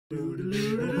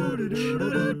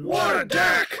What a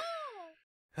deck!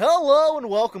 Hello and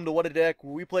welcome to What a Deck,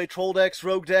 where we play troll decks,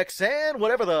 rogue decks, and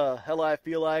whatever the hell I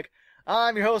feel like.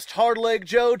 I'm your host, Hardleg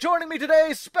Joe. Joining me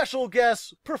today, special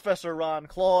guest, Professor Ron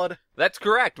Claude. That's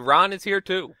correct. Ron is here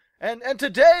too. And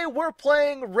today we're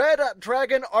playing Red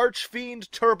Dragon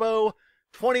Archfiend Turbo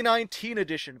 2019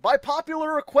 edition. By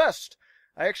popular request.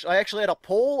 I actually had a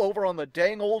poll over on the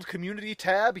dang old community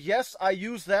tab. Yes, I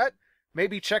use that.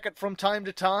 Maybe check it from time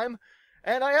to time.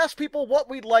 And I asked people what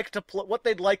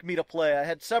they'd like me to play. I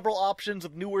had several options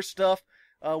of newer stuff.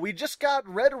 We just got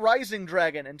Red Rising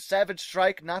Dragon and Savage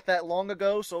Strike not that long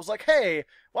ago, so I was like, hey,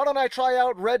 why don't I try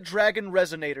out Red Dragon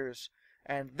Resonators?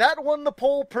 And that won the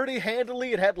poll pretty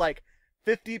handily. It had like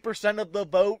 50% of the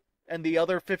vote, and the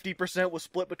other 50% was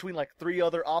split between like 3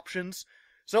 other options.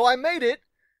 So I made it,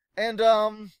 and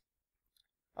I'm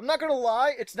not gonna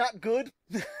lie, it's not good.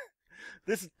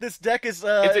 This deck is...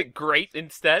 Is it great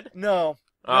instead? No.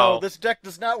 Oh. No, this deck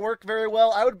does not work very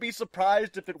well. I would be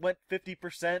surprised if it went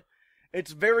 50%.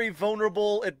 It's very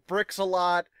vulnerable, it bricks a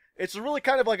lot. It's really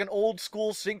kind of like an old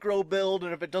school synchro build,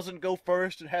 and if it doesn't go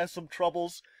first, it has some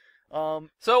troubles.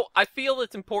 So, I feel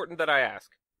it's important that I ask.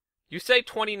 You say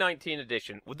 2019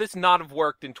 edition. Would this not have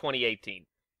worked in 2018?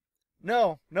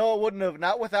 No, it wouldn't have.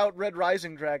 Not without Red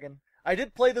Rising Dragon. I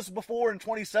did play this before in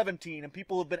 2017, and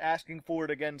people have been asking for it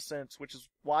again since, which is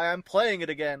why I'm playing it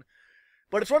again.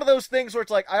 But it's one of those things where it's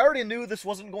like, I already knew this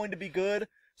wasn't going to be good,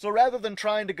 so rather than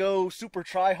trying to go super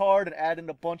try-hard and add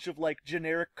in a bunch of, like,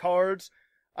 generic cards,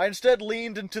 I instead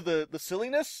leaned into the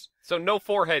silliness. So no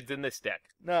foreheads in this deck?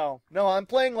 No, I'm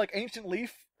playing, like, Ancient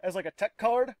Leaf as, like, a tech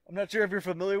card. I'm not sure if you're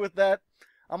familiar with that.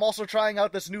 I'm also trying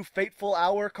out this new Fateful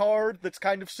Hour card that's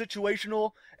kind of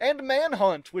situational, and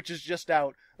Manhunt, which is just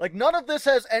out. Like, none of this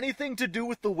has anything to do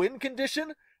with the win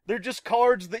condition. They're just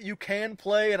cards that you can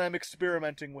play, and I'm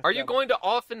experimenting with them. Are you going to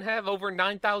often have over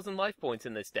 9,000 life points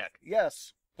in this deck?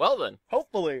 Yes. Well then.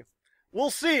 Hopefully. We'll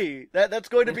see. That's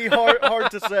going to be hard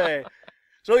to say.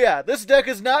 So yeah, this deck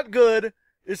is not good.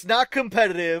 It's not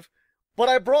competitive. But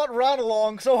I brought Ron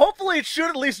along, so hopefully it should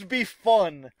at least be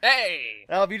fun. Hey!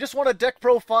 Now, if you just want a deck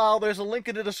profile, there's a link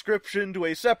in the description to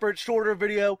a separate, shorter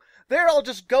video. There, I'll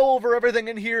just go over everything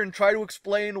in here and try to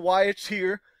explain why it's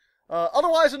here.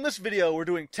 Otherwise, in this video, we're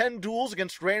doing 10 duels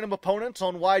against random opponents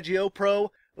on YGOPro.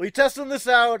 We'll be testing this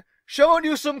out, showing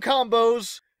you some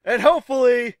combos, and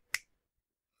hopefully...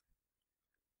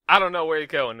 I don't know where you're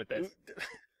going with this.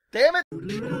 Damn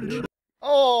it!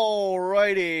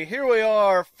 Alrighty, here we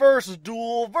are. First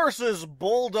duel versus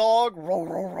Bulldog.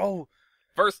 Row.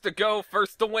 First to go,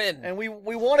 first to win. And we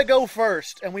want to go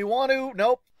first, and we want to...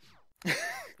 Nope.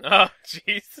 Oh,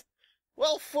 jeez.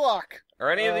 Well, fuck. Are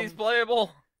any of these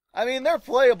playable? I mean, they're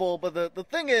playable, but the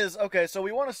thing is, okay, so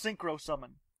we want to synchro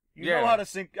summon. You know how to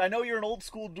sync... I know you're an old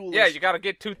school duelist. Yeah, you gotta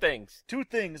get 2 things. 2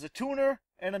 things, a tuner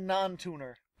and a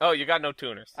non-tuner. Oh, you got no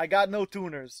tuners. I got no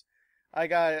tuners. I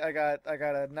got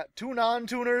 2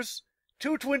 non-tuners,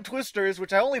 2 twin twisters,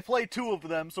 which I only play 2 of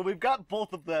them, so we've got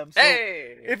both of them. So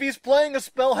hey! If he's playing a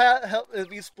if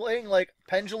he's playing like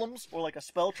pendulums or like a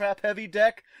spell trap heavy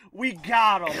deck, we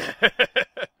got him.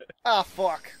 Ah,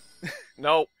 fuck.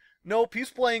 Nope. Nope,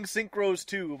 he's playing synchros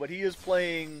too, but he is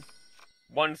playing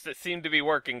ones that seem to be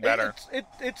working better.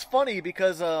 It's funny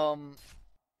because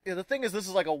the thing is, this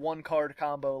is like a 1-card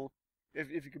combo,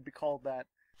 if you could be called that.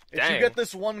 If you get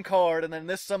this 1 card, and then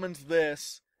this summons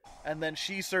this, and then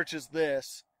she searches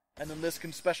this, and then this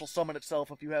can special summon itself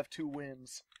if you have 2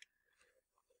 wins.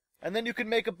 And then you can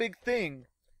make a big thing.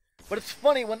 But it's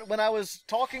funny, when I was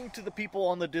talking to the people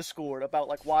on the Discord about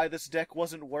like why this deck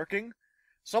wasn't working,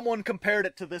 someone compared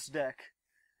it to this deck.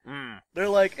 They're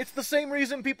like, it's the same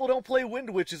reason people don't play Wind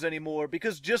Witches anymore,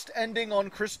 because just ending on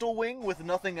Crystal Wing with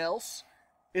nothing else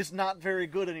is not very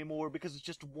good anymore, because it's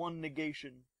just 1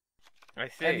 negation. I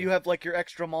see. And you have, like, your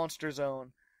extra monster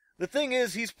zone. The thing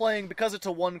is, he's playing, because it's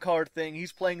a 1-card thing,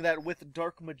 he's playing that with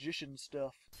Dark Magician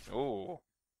stuff. Ooh.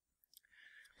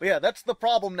 But yeah, that's the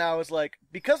problem now, is, like,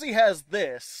 because he has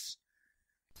this,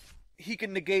 he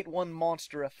can negate 1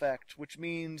 monster effect, which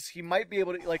means he might be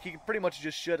able to, like, he can pretty much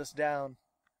just shut us down.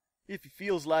 If he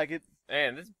feels like it.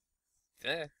 Man, this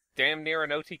is damn near an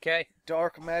OTK.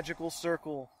 Dark Magical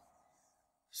Circle.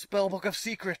 Spellbook of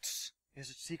Secrets. Is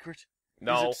it secret?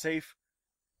 No. Is it safe?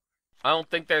 I don't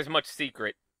think there's much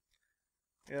secret.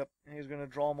 Yep, and he's gonna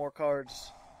draw more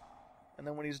cards. And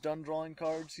then when he's done drawing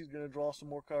cards, he's gonna draw some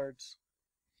more cards.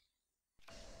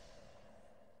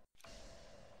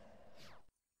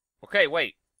 Okay,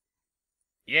 wait.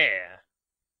 Yeah.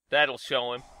 That'll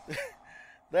show him.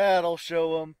 That'll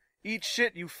show him. Eat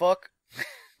shit, you fuck.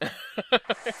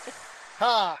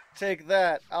 Ha! Take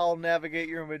that. I'll navigate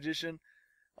your magician.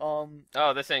 Oh,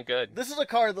 this ain't good. This is a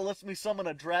card that lets me summon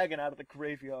a dragon out of the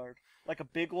graveyard. Like a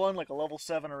big one, like a level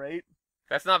 7 or 8.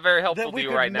 That's not very helpful That to we you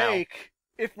could right now. make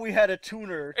if we had a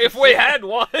tuner. If we had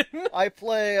one! I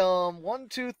play, 1,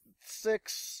 2,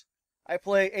 6... I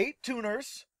play 8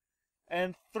 tuners,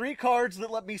 and 3 cards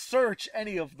that let me search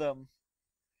any of them.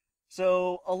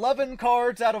 So, 11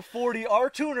 cards out of 40 are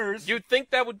tuners. You'd think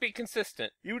that would be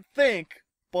consistent. You'd think,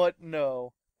 but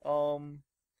no.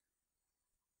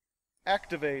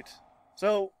 Activate.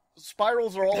 So,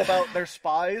 spirals are all about their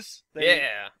spies.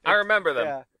 I remember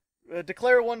them. Yeah.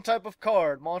 Declare one type of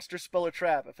card, monster, spell, or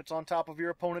trap, if it's on top of your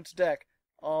opponent's deck.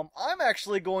 I'm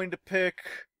actually going to pick...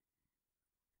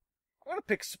 I'm going to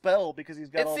pick spell, because he's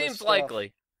got all this stuff. It seems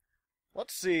likely.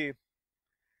 Let's see.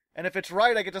 And if it's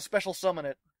right, I get to special summon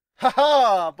it.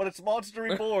 Haha! But it's monster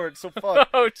reborn, so fuck.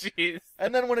 Oh, jeez.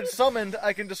 And then when it's summoned,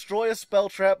 I can destroy a spell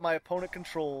trap my opponent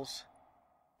controls.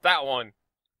 That one.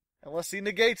 Unless he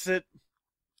negates it.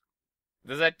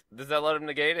 Does that let him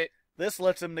negate it? This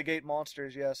lets him negate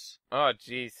monsters, yes. Oh,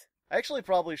 jeez. I actually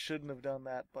probably shouldn't have done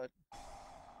that, but...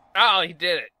 Oh, he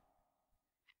did it.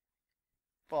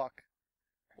 Fuck.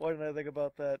 Why didn't I think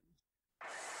about that?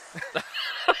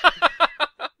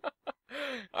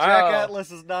 Jack Atlas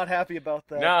is not happy about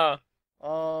that. No.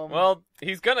 Well,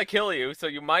 he's gonna kill you, so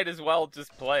you might as well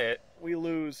just play it. We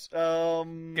lose.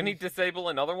 Can he disable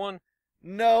another one?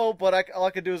 No, but all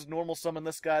I could do is normal summon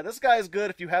this guy. This guy is good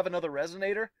if you have another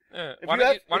Resonator.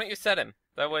 Why don't you set him?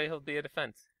 That way he'll be a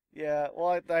defense. Yeah,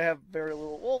 well, I have very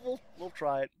little... We'll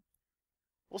try it.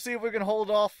 We'll see if we can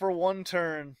hold off for one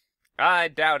turn. I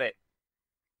doubt it.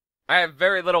 I have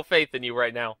very little faith in you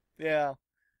right now. Yeah.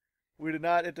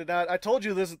 It did not. I told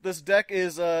you this deck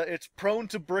is, it's prone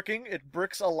to bricking. It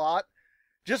bricks a lot.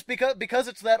 Just because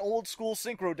it's that old school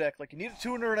synchro deck. Like, you need a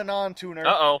tuner and a non-tuner.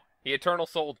 Uh-oh. He Eternal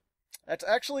Souled. That's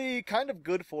actually kind of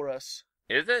good for us.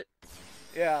 Is it?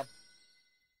 Yeah.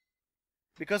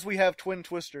 Because we have Twin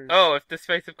Twisters. Oh, if this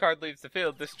face-up card leaves the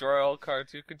field, destroy all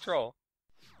cards you control.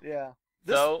 Yeah.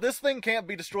 This thing can't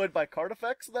be destroyed by card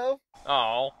effects, though.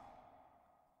 Oh.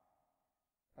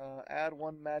 Add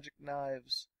 1 magic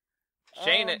knives.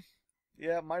 Chain it.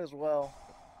 Yeah, might as well.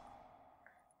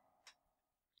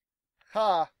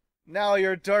 Ha! Now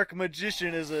your dark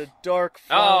magician is a dark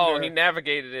flounder. Oh, he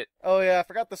navigated it. Oh yeah, I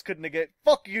forgot this could negate.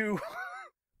 Fuck you!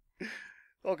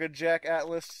 Fucking Jack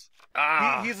Atlas.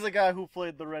 Ah. He's the guy who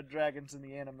played the Red Dragons in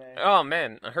the anime. Oh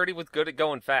man, I heard he was good at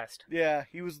going fast. Yeah,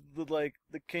 he was the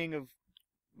king of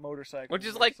motorcycles. Which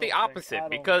is like the opposite,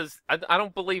 because I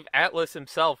don't believe Atlas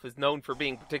himself is known for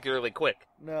being particularly quick.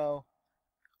 No.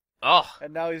 Oh.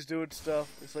 And now he's doing stuff.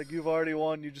 It's like, you've already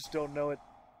won, you just don't know it.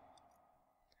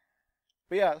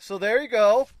 But yeah, so there you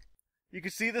go. You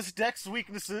can see this deck's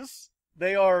weaknesses.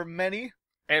 They are many.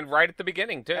 And right at the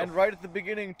beginning,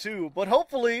 too. But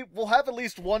hopefully, we'll have at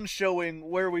least one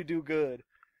showing where we do good.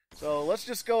 So let's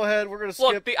just go ahead. We're going to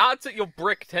skip. Look, the odds that you'll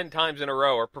brick 10 times in a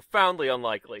row are profoundly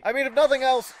unlikely. I mean, if nothing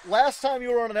else, last time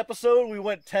you were on an episode, we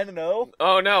went 10-0.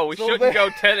 Oh no, we shouldn't go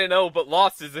 10-0, but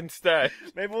losses instead.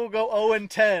 Maybe we'll go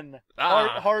 0-10.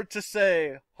 Hard to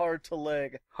say. Hard to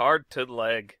leg. Hard to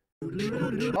leg.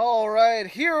 Alright,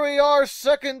 here we are,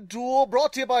 second duel,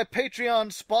 brought to you by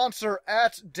Patreon sponsor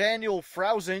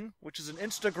 @DanielFrausing, which is an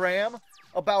Instagram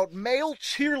about male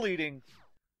cheerleading.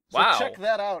 So wow. Check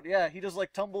that out. Yeah, he does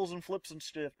like tumbles and flips and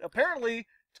stuff. Apparently,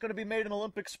 it's going to be made an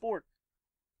Olympic sport.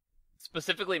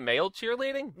 Specifically male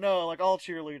cheerleading? No, like all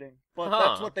cheerleading. But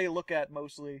that's what they look at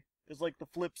mostly, is like the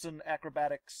flips and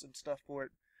acrobatics and stuff for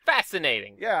it.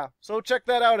 Fascinating. Yeah, so check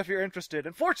that out if you're interested.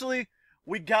 Unfortunately,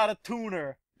 we got a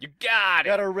tuner. You got it.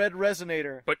 Got a red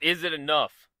resonator. But is it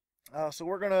enough? So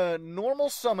we're going to normal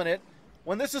summon it.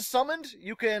 When this is summoned,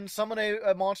 you can summon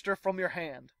a monster from your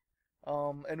hand.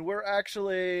 And we're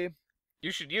actually...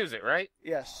 You should use it, right?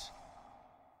 Yes.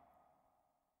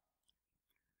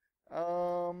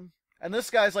 And this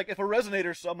guy's like, if a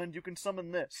Resonator's summoned, you can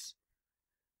summon this.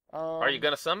 Are you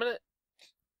gonna summon it?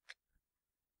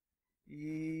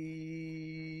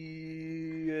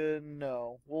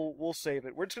 No. We'll save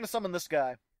it. We're just gonna summon this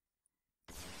guy.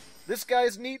 This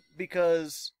guy's neat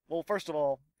because, well, first of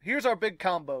all, here's our big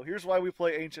combo. Here's why we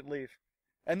play Ancient Leaf.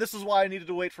 And this is why I needed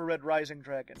to wait for Red Rising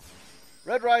Dragon.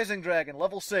 Red Rising Dragon,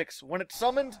 level 6. When it's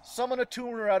summoned, summon a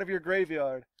tuner out of your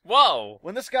graveyard. Whoa!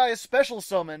 When this guy is special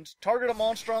summoned, target a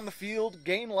monster on the field,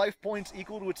 gain life points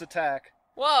equal to its attack.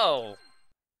 Whoa!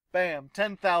 Bam,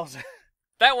 10,000.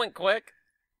 That went quick.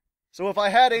 So if I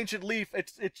had Ancient Leaf,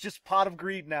 it's just Pot of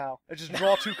Greed now. I just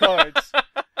draw 2 cards.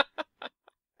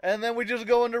 And then we just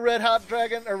go into Red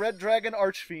Dragon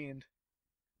Archfiend.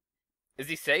 Is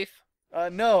he safe?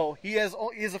 No, his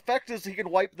effect is he can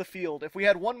wipe the field. If we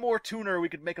had one more tuner, we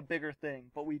could make a bigger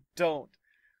thing, but we don't.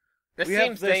 This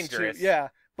seems dangerous. Yeah,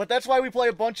 but that's why we play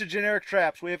a bunch of generic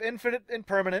traps. We have Infinite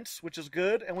Impermanence, which is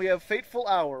good, and we have Fateful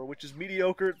Hour, which is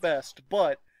mediocre at best,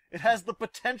 but it has the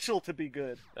potential to be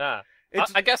good. I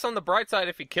guess on the bright side,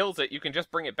 if he kills it, you can just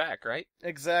bring it back, right?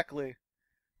 Exactly.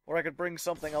 Or I could bring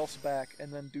something else back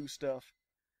and then do stuff.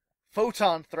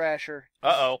 Photon Thrasher.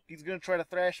 Uh-oh. He's gonna try to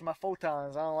thrash my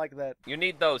photons. I don't like that. You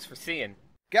need those for seeing.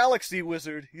 Galaxy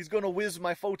Wizard. He's gonna whiz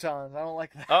my photons. I don't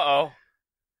like that. Uh-oh.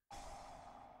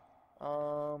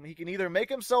 He can either make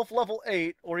himself level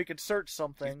 8, or he can search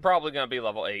something. He's probably gonna be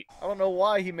level 8. I don't know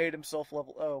why he made himself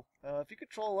level... Oh. If you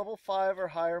control a level 5 or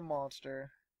higher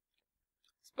monster...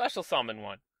 Special summon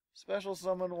one. Special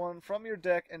summon one from your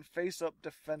deck and face up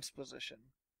defense position.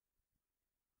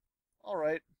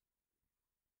 Alright.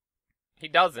 He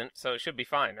doesn't, so it should be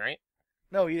fine, right?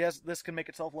 No, this can make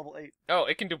itself level 8. Oh,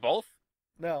 it can do both?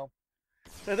 No.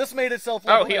 So this made itself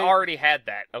level 8. Oh, he already had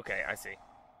that. Okay, I see.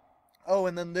 Oh,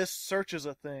 and then this searches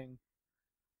a thing.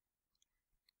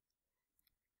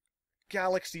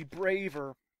 Galaxy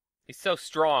Braver. He's so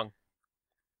strong.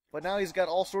 But now he's got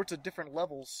all sorts of different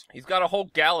levels. He's got a whole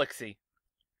galaxy.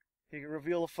 He can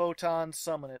reveal a photon,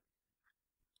 summon it.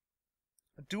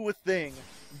 Do a thing.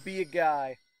 Be a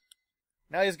guy.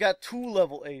 Now he's got 2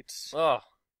 level 8s. Oh,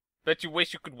 bet you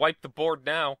wish you could wipe the board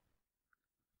now.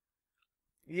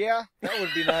 Yeah, that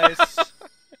would be nice.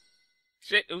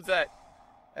 Shit, who's that?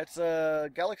 That's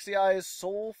Galaxy Eye's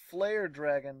Soul Flare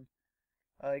Dragon.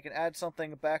 He can add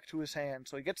something back to his hand,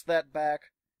 so he gets that back.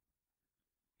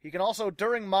 He can also,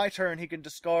 during my turn, he can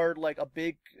discard like a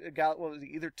big,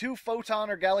 either 2 Photon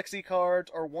or Galaxy cards,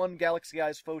 or 1 Galaxy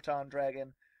Eyes Photon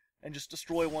Dragon, and just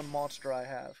destroy 1 monster I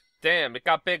have. Damn, it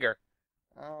got bigger.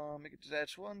 You can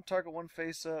detach 1, target 1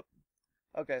 face up.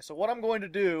 Okay, so what I'm going to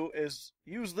do is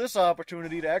use this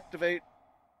opportunity to activate...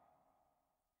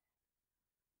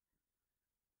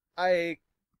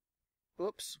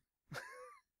 Oops.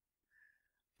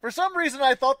 For some reason,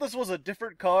 I thought this was a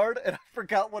different card, and I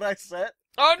forgot what I set.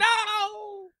 Oh,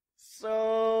 no!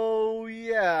 So,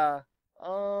 yeah.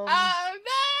 Oh,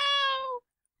 no!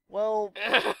 Well,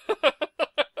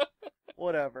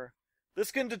 whatever.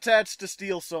 This can detach to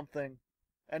steal something,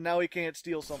 and now he can't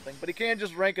steal something. But he can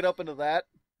just rank it up into that,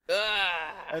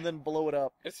 and then blow it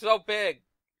up. It's so big.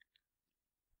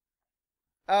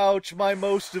 Ouch, my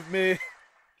most of me.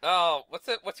 Oh, what's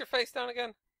your face down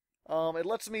again? It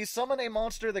lets me summon a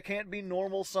monster that can't be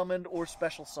normal summoned or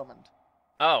special summoned.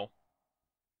 Oh.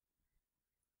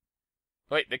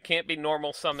 Wait, that can't be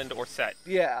normal summoned or set.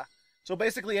 Yeah. So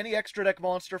basically any extra deck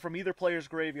monster from either player's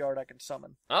graveyard I can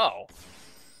summon. Oh.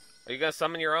 Are you gonna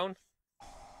summon your own?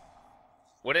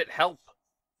 Would it help?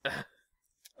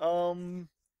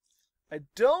 I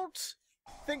don't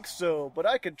think so, but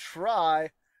I could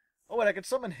try. Oh, wait, I could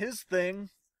summon his thing.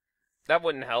 That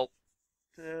wouldn't help.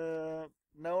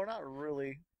 No, not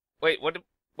really. Wait,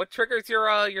 what triggers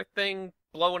your thing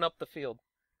blowing up the field?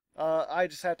 I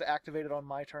just have to activate it on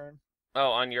my turn.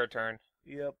 Oh, on your turn.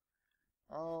 Yep.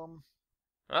 Well,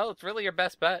 it's really your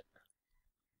best bet.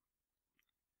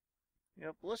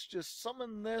 Yep, let's just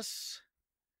summon this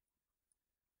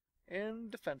in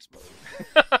defense mode.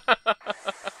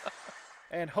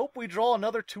 And hope we draw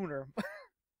another tuner.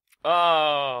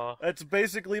 Oh. That's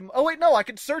basically... Oh, wait, no, I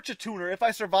can search a tuner if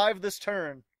I survive this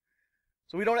turn.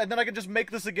 So we don't... And then I can just make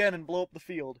this again and blow up the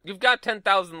field. You've got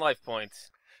 10,000 life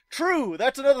points. True!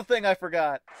 That's another thing I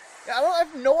forgot. Yeah, I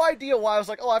have no idea why I was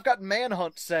like, oh, I've got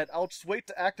Manhunt set. I'll just wait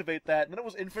to activate that. And then it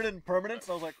was Infinite Impermanence,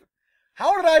 and I was like,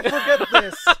 how did I forget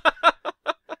this?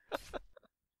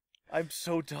 I'm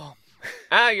so dumb.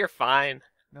 You're fine.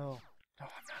 No, I'm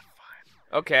not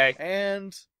fine. Okay.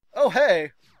 And... Oh,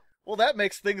 hey! Well, that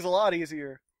makes things a lot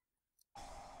easier.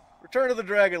 Return of the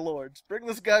Dragon Lords. Bring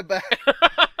this guy back.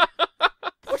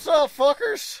 What's up,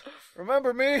 fuckers?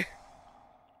 Remember me?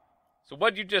 So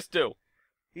what'd you just do?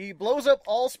 He blows up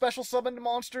all special summoned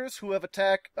monsters who have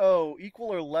attack,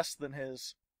 equal or less than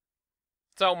his.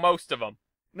 So most of them?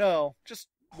 No, just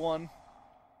 1.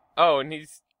 Oh, and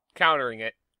he's countering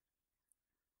it.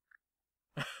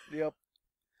 Yep.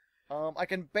 I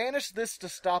can banish this to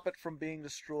stop it from being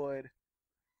destroyed.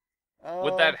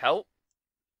 Would that help?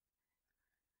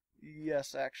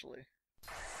 Yes, actually.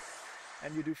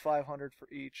 And you do 500 for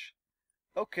each.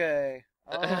 Okay.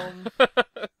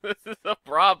 This is a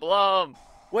problem.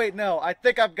 Wait, no, I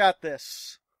think I've got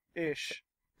this. Ish.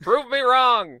 Prove me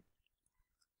wrong.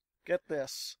 Get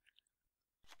this.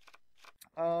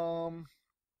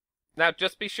 Now,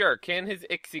 just be sure, can his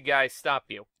Ixie guys stop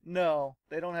you? No,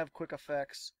 they don't have quick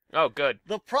effects. Oh, good.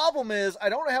 The problem is, I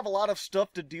don't have a lot of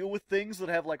stuff to deal with things that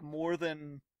have, like, more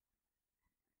than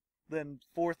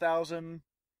 4,000.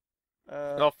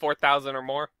 4,000 or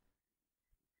more?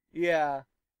 Yeah.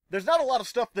 There's not a lot of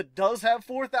stuff that does have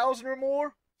 4,000 or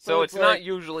more. So it's not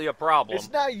usually a problem.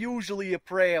 It's not usually a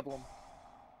problem.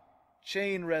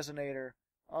 Chain Resonator.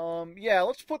 Yeah,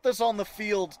 let's put this on the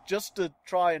field just to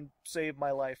try and save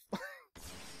my life.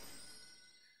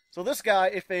 So this guy,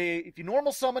 if you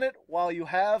normal summon it while you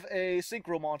have a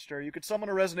synchro monster, you could summon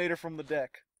a Resonator from the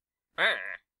deck.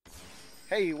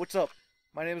 Hey, what's up?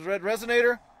 My name is Red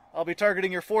Resonator. I'll be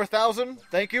targeting your 4,000.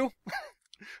 Thank you.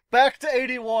 Back to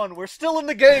 81. We're still in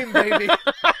the game, baby.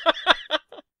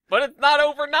 But it's not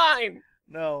over 9.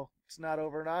 No, it's not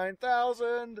over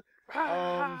 9,000.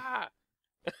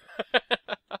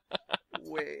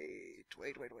 Wait.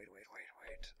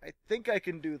 I think I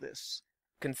can do this.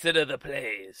 Consider the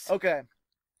plays. Okay. I'm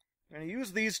going to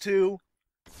use these two.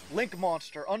 Link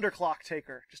Monster, Underclock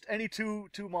Taker. Just any two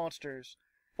monsters.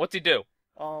 What's he do?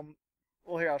 Well,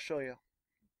 here, I'll show you.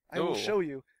 I will show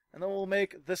you. And then we'll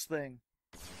make this thing.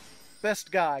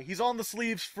 Best guy. He's on the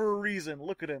sleeves for a reason.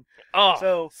 Look at him.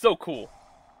 Oh, so cool.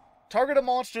 Target a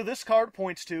monster this card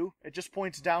points to. It just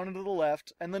points down and to the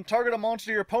left. And then target a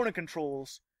monster your opponent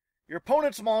controls. Your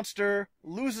opponent's monster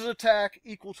loses attack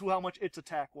equal to how much its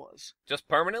attack was. Just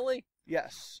permanently?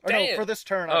 Yes. Or no, for this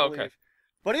turn, I believe. Okay.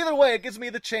 But either way, it gives me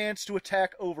the chance to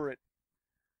attack over it.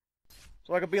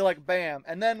 So I could be like, bam.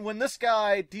 And then when this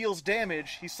guy deals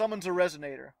damage, he summons a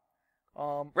Resonator.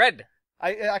 Red.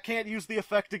 I can't use the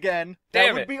effect again.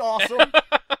 Damn that would be awesome.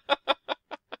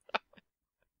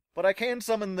 But I can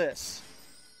summon this.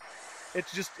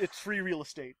 It's free real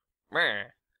estate.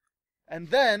 And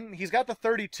then, he's got the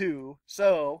 32,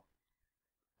 so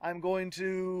I'm going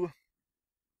to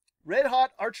Red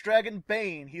Hot Archdragon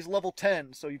Bane. He's level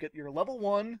 10, so you get your level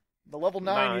 1, the level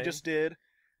 9 you just did,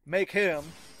 make him.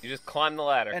 You just climb the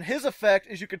ladder. And his effect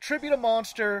is you contribute a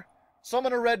monster,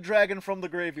 summon a red dragon from the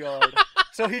graveyard.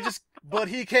 But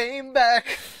he came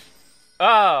back.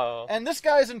 Oh. And this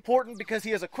guy is important because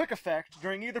he has a quick effect.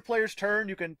 During either player's turn,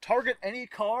 you can target any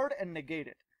card and negate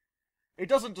it. It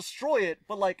doesn't destroy it,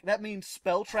 but, like, that means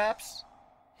spell traps.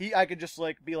 I could just,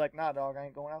 like, be like, nah, dog, I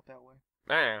ain't going out that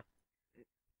way.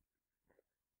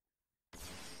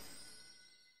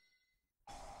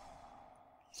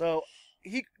 So,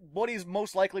 what he's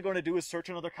most likely going to do is search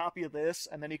another copy of this,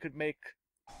 and then he could make,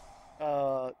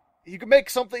 he could make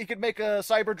a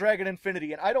Cyber Dragon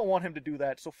Infinity, and I don't want him to do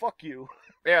that, so fuck you.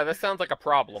 Yeah, that sounds like a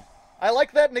problem. I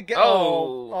like that negate.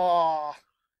 Oh.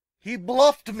 He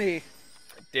bluffed me.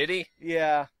 Did he?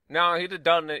 Yeah. No, he'd have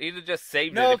done it. He'd have just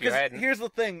saved it if you hadn't. Here's the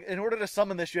thing. In order to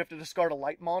summon this, you have to discard a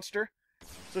light monster.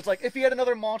 So it's like, if he had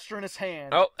another monster in his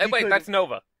hand... Oh, wait, that's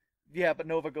Nova. Yeah, but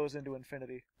Nova goes into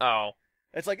Infinity. Oh.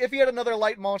 It's like, if he had another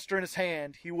light monster in his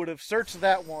hand, he would have searched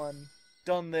that one,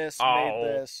 done this, made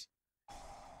this.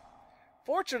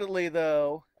 Fortunately,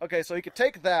 though... Okay, so he could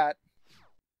take that.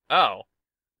 Oh.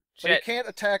 Shit. But he can't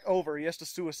attack over. He has to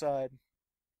suicide.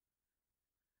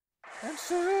 And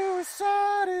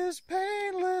suicide is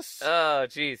painless. Oh,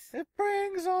 jeez. It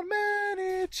brings on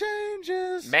many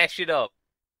changes. Mash it up.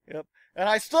 Yep. And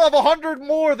I still have 100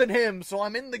 more than him, so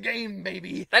I'm in the game,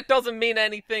 baby. That doesn't mean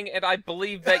anything, and I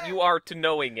believe that you are to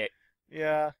knowing it.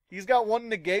 Yeah. He's got one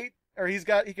negate, or he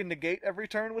can negate every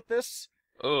turn with this.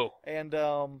 Ooh. And,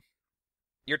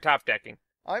 You're top decking.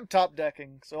 I'm top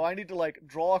decking, so I need to, like,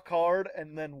 draw a card,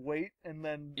 and then wait, and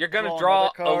then You're gonna draw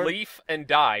a leaf and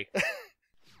die.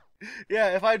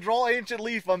 Yeah, if I draw Ancient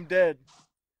Leaf, I'm dead.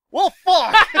 Well,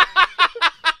 fuck!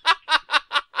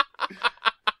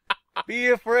 Be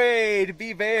afraid.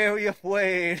 Be very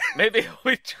afraid. Maybe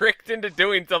we tricked into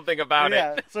doing something about it.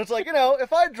 Yeah, so it's like,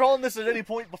 if I'd drawn this at any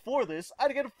point before this,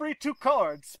 I'd get a free 2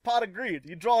 cards. Pot agreed.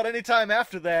 You draw it any time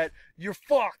after that, you're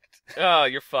fucked. Oh,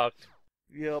 you're fucked.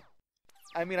 Yep.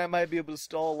 I mean, I might be able to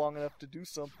stall long enough to do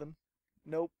something.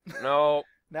 Nope. No.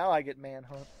 Now I get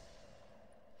Manhunt.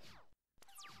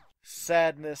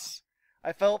 Sadness.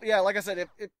 I felt, like I said,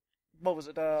 what was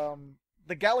it,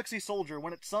 the Galaxy Soldier,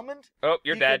 when it's summoned... Oh,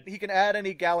 you're dead. He can add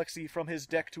any galaxy from his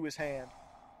deck to his hand.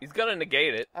 He's gonna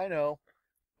negate it. I know,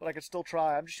 but I could still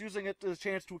try. I'm just using it as a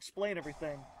chance to explain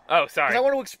everything. Oh, sorry. Because I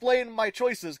want to explain my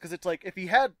choices, because it's like, if he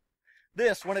had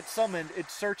this, when it's summoned,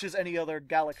 it searches any other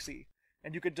galaxy,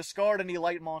 and you could discard any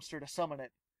light monster to summon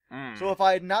it. So if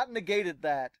I had not negated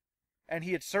that, and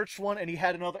he had searched one, and he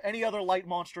had any other light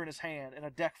monster in his hand, in a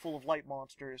deck full of light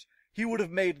monsters, he would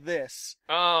have made this.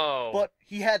 Oh. But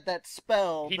he had that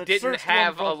spell. He didn't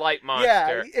have a light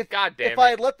monster. Yeah, God damn it. If I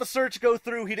had let the search go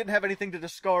through, he didn't have anything to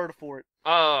discard for it.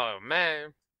 Oh,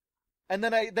 man. and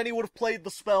then he would have played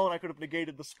the spell, and I could have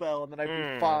negated the spell, and then I'd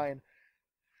be fine.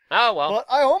 Oh, well. But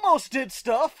I almost did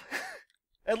stuff.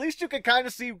 At least you can kind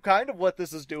of see what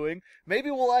this is doing. Maybe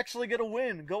we'll actually get a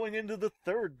win going into the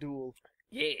third duel.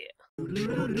 Yeah.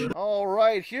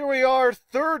 Alright, here we are,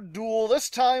 third duel, this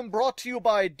time brought to you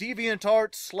by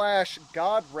DeviantArt /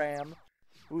 Godramm.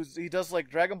 He does, like,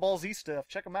 Dragon Ball Z stuff.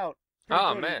 Check him out.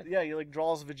 Oh, man. Yeah, he, like,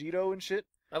 draws Vegito and shit.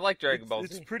 I like Dragon Ball Z.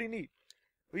 It's pretty neat.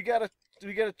 We got a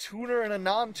tuner and a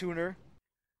non-tuner,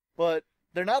 but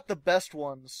they're not the best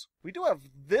ones. We do have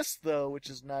this, though, which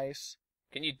is nice.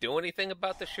 Can you do anything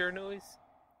about the Shiranui?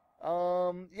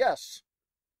 Yes.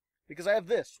 Because I have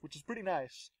this, which is pretty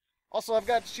nice. Also, I've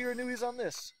got Shiranuis on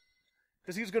this.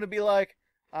 Because he's going to be like,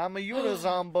 I'm a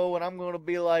Unizombo, and I'm going to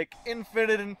be like,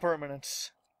 infinite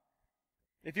impermanence.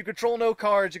 If you control no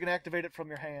cards, you can activate it from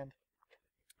your hand.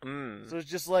 So it's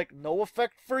just like, no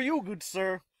effect for you, good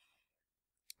sir.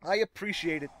 I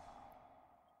appreciate it.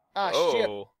 Shit.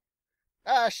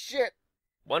 Shit.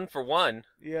 1 for 1.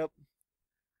 Yep.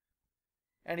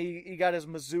 And he got his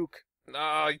Mazook.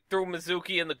 Oh, he threw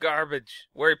Mizuki in the garbage,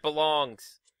 where it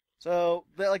belongs. So,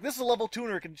 like, this is a level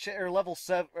tuner, or level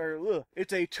 7,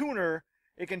 it's a tuner.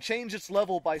 It can change its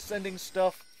level by sending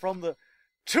stuff from the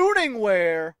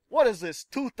tuningware. What is this,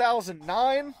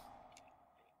 2009?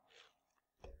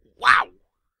 Wow!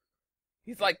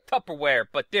 He's like Tupperware,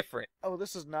 but different. Oh,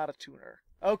 this is not a tuner.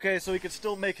 Okay, so he can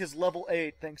still make his level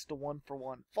 8 thanks to 1 for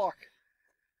 1. Fuck.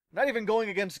 I'm not even going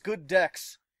against good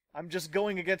decks. I'm just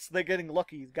going against they getting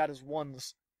lucky. He's got his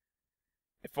 1s.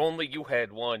 If only you had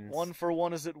 1s. 1 for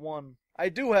 1 is at 1. I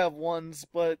do have 1s,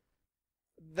 but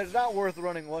they're not worth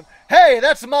running 1. Hey,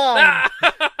 that's mine!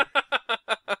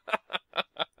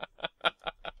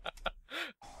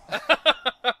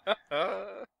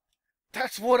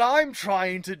 That's what I'm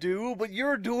trying to do, but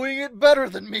you're doing it better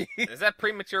than me. Is that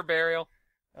premature burial?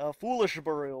 Foolish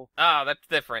burial. Ah, that's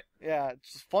different. Yeah,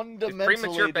 it's fundamentally Is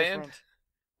premature different.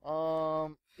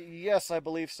 banned? Yes, I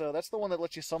believe so. That's the one that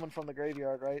lets you summon from the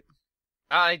graveyard, right?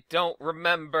 I don't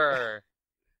remember.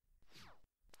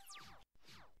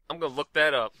 I'm gonna look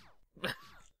that up.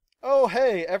 Oh,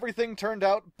 hey, everything turned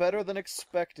out better than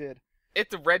expected.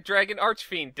 It's a Red Dragon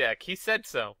Archfiend deck. He said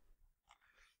so.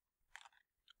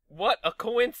 What a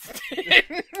coincidence.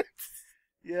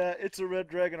 Yeah, it's a Red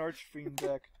Dragon Archfiend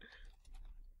deck.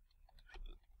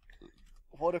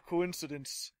 What a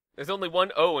coincidence. There's only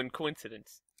one O in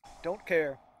coincidence. Don't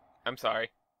care. I'm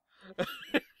sorry.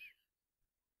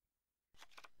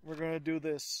 We're gonna do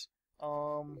this.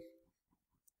 Ooh,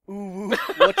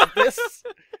 what's this?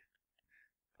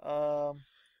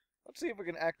 Let's see if we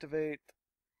can activate.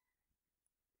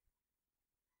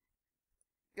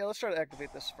 Yeah, let's try to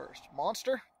activate this first.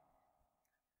 Monster?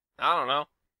 I don't know.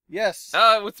 Yes.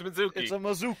 Oh, it's Mizuki. It's a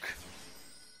Mazook.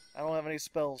 I don't have any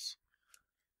spells.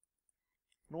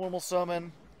 Normal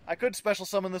summon. I could special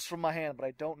summon this from my hand, but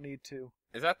I don't need to.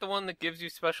 Is that the one that gives you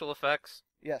special effects?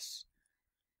 Yes.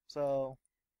 So,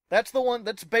 that's the one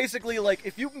that's basically like,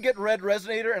 if you can get Red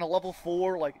Resonator and a level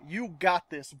 4, like, you got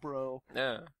this, bro.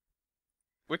 Yeah.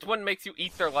 Which one makes you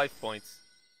eat their life points?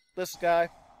 This guy.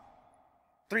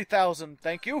 3,000,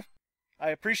 thank you. I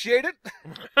appreciate it.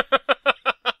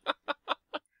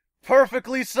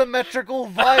 Perfectly symmetrical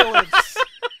violence.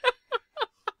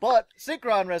 But,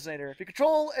 Synchron Resonator. If you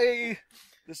control a...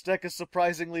 This deck is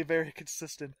surprisingly very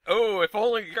consistent. Oh, if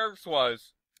only Curse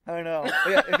was. I know.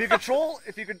 But yeah, if you control...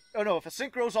 if a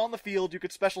Synchro's on the field, you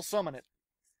could special summon it.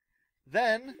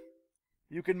 Then,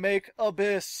 you can make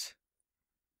Abyss.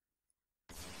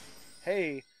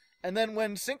 Hey. And then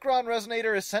when Synchron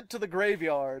Resonator is sent to the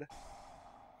graveyard,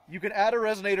 you can add a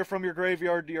Resonator from your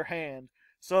graveyard to your hand.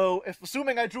 So,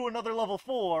 assuming I drew another level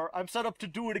 4, I'm set up to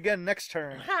do it again next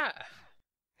turn.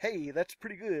 Hey, that's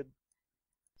pretty good.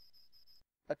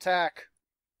 Attack.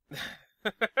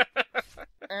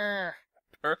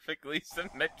 Perfectly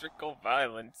symmetrical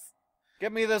violence.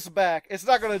 Get me this back. It's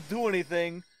not gonna do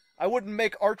anything. I wouldn't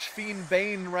make Archfiend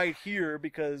Bane right here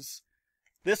because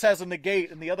this has a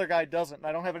negate and the other guy doesn't. And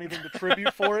I don't have anything to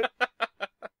tribute for it.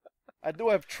 I do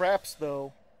have traps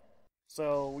though.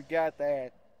 So we got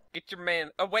that. Get your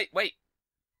man. Oh, wait.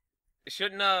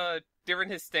 Shouldn't, during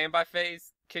his standby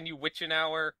phase, can you witch an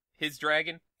hour his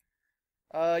dragon?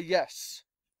 Yes.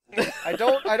 I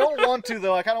don't want to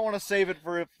though. I kind of want to save it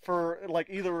for like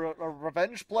either a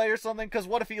revenge play or something. Because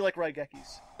what if he like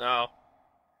Raigekis? Oh,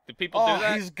 do people do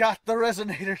that? He's got the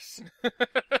Resonators.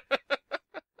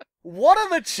 What are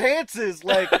the chances?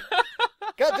 Like,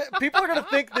 God, people are gonna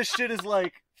think this shit is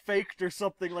like faked or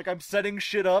something. Like I'm setting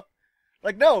shit up.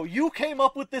 Like, no, you came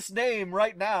up with this name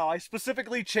right now. I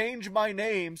specifically changed my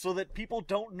name so that people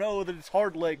don't know that it's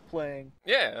Hardleg playing.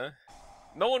 Yeah.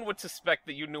 No one would suspect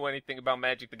that you knew anything about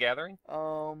Magic the Gathering.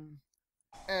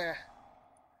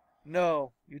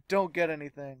 No, you don't get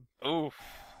anything. Oof.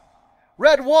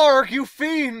 Red Warg, you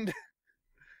fiend!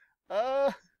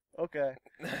 Okay.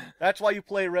 That's why you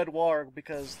play Red Warg,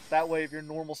 because that way if your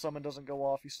normal summon doesn't go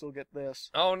off, you still get this.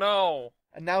 Oh no!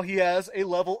 And now he has a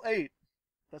level 8.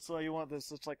 That's why you want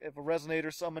this. It's like, if a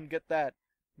Resonator summon, get that.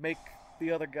 Make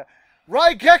the other guy...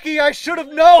 Raigeki, I should have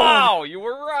known! Wow, you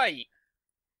were right!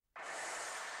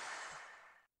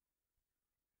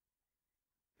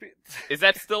 Is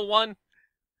that still one?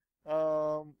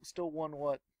 Still one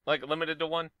what? Like, limited to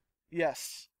one?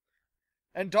 Yes.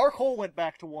 And Dark Hole went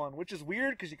back to 1, which is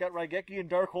weird, because you got Raigeki and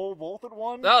Dark Hole both at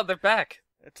 1. Oh, they're back.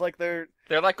 It's like they're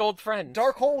like old friends.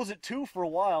 Dark Hole was at 2 for a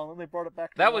while, and then they brought it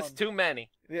back to 1. That was too many.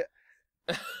 Yeah.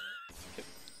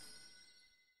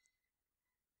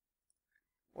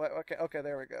 Okay,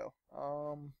 there we go.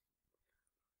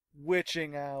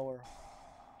 Witching Hour.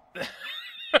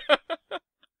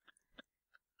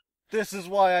 This is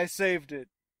why I saved it.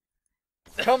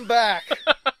 Come back!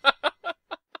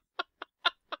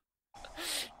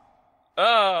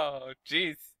 Oh,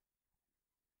 jeez.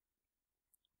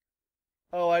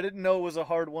 Oh, I didn't know it was a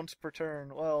hard once per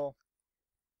turn. Well,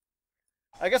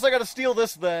 I guess I gotta steal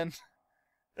this then.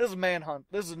 This is Manhunt.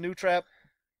 This is a new trap.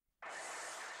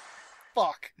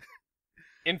 Fuck.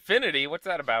 Infinity? What's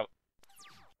that about?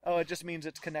 Oh, it just means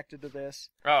it's connected to this.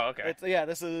 Oh, okay.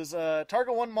 This is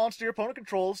target one monster your opponent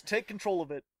controls. Take control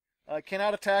of it.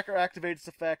 Cannot attack or activate its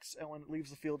effects, and when it leaves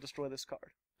the field, destroy this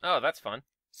card. Oh, that's fun.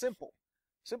 Simple.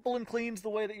 Simple and clean's the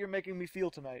way that you're making me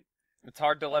feel tonight. It's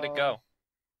hard to let it go.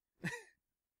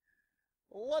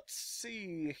 Let's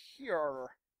see here.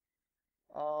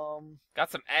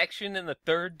 Got some action in the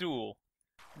third duel.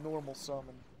 Normal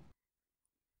summon.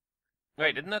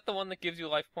 Wait, isn't that the one that gives you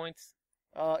life points?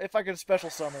 If I could special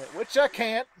summon it, which I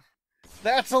can't.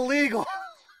 That's illegal.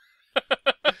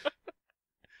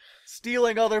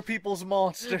 Stealing other people's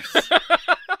monsters.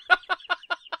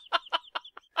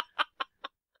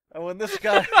 And when this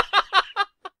guy...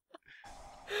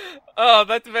 Oh,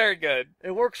 that's very good.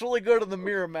 It works really good in the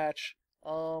mirror match.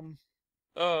 Oh.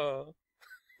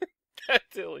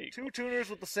 That's illegal. 2 tuners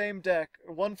with the same deck.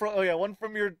 One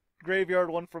from your graveyard,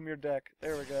 one from your deck.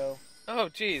 There we go. Oh,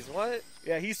 jeez, what?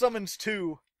 Yeah, he summons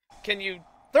 2. Can you...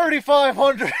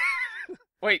 3,500!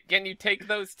 Wait, can you take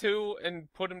those 2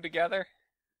 and put them together?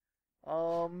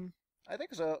 I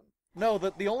think so. No,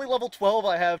 the only level 12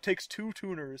 I have takes 2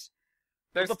 tuners.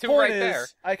 There's the 2 point right is, there.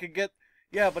 I could get...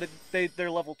 Yeah, but they're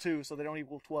level 2, so they don't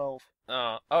equal 12.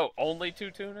 Oh, only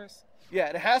 2 tuners? Yeah,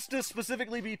 it has to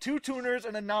specifically be 2 tuners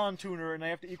and a non-tuner, and they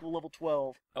have to equal level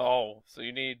 12. Oh, so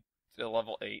you need a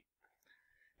level 8.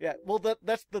 Yeah, well,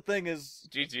 that's the thing is...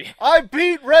 GG. I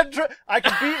beat I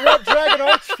can beat Red Dragon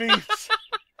Archfiend!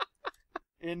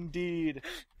 Indeed.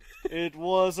 It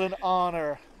was an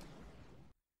honor.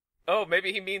 Oh,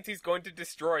 maybe he means he's going to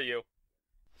destroy you.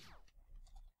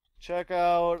 Check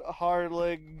out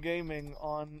Hardleg Gaming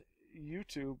on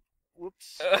YouTube.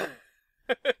 Whoops.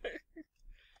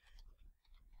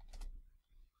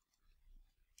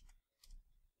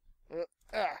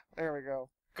 There we go.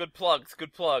 Good plugs,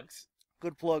 good plugs.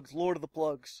 Good plugs. Lord of the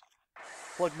plugs.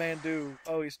 Plug Man Do.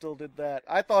 Oh, he still did that.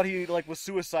 I thought he, was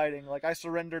suiciding. Like, I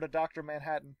surrendered to Dr.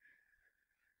 Manhattan.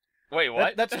 Wait,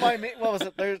 what? That's my meme. What was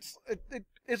it?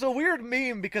 It's a weird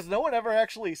meme because no one ever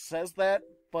actually says that,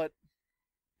 but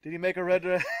did he make a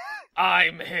red...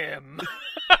 I'm him.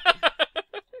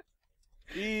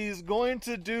 He's going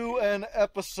to do an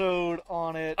episode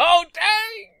on it. Oh,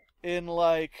 dang! In,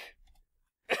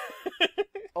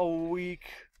 a week.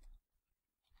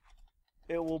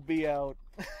 It will be out.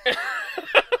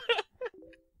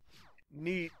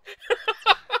 Neat.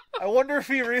 I wonder if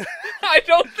he I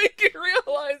don't think he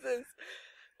realizes.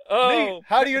 Oh. Neat.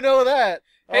 How do you know that?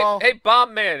 Hey,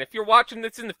 Bomb Man, if you're watching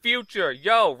this in the future,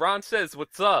 yo, Ron says,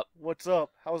 what's up? What's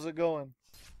up? How's it going?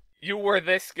 You were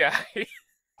this guy.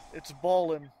 It's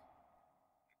ballin'.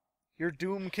 You're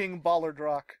Doom King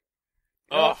Ballerdrock.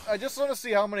 I just want to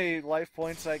see how many life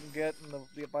points I can get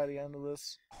by the end of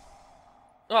this.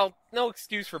 Well, no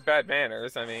excuse for bad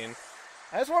manners, I mean.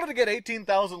 I just wanted to get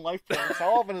 18,000 life points.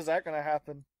 How often is that going to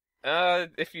happen?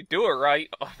 If you do it right,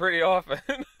 pretty often.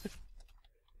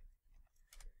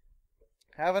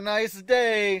 Have a nice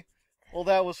day. Well,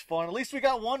 that was fun. At least we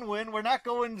got one win. We're not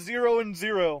going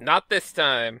 0-0. Not this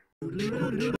time.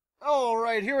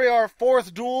 Alright, here we are.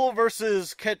 4th duel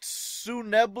versus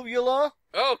Kitsunebula.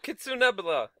 Oh,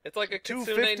 Kitsunebula. It's like a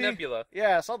Kitsune Nebula.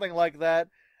 Yeah, something like that.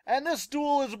 And this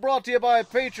duel is brought to you by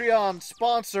Patreon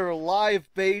sponsor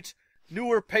LiveBait.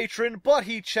 Newer patron, but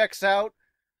he checks out.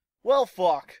 Well,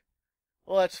 fuck.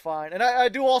 Well, that's fine. And I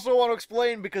do also want to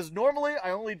explain, because normally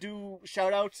I only do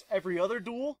shoutouts every other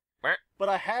duel, but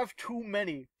I have too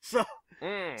many. So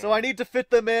I need to fit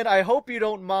them in. I hope you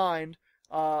don't mind.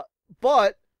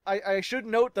 But I should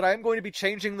note that I'm going to be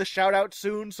changing the shoutout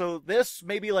soon, so this,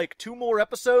 maybe like 2 more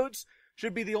episodes,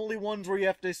 should be the only ones where you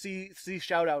have to see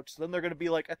shoutouts. Then they're going to be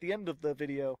like at the end of the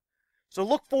video. So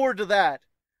look forward to that.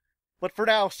 But for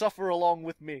now, suffer along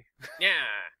with me. Yeah.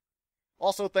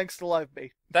 Also, thanks to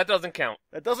LiveBait. That doesn't count.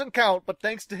 That doesn't count, but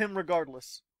thanks to him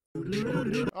regardless.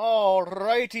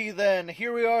 Alrighty then,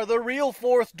 here we are, the real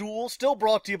 4th duel, still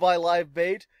brought to you by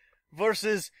LiveBait,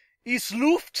 versus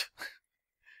Isluft.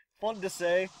 Fun to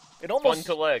say. Fun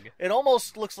to leg. It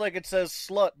almost looks like it says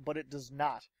slut, but it does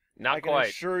not. Not quite. I can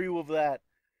assure you of that.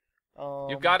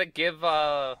 You've got to give,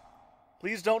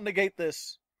 Please don't negate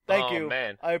this. Thank you.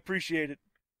 Man. I appreciate it.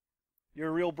 You're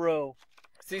a real bro.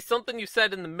 See, something you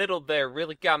said in the middle there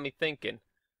really got me thinking.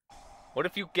 What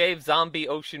if you gave Zombie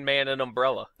Ocean Man an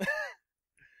umbrella?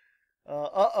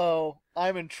 Uh-oh.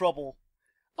 I'm in trouble.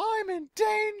 I'm in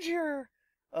danger!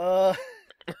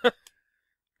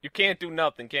 You can't do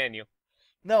nothing, can you?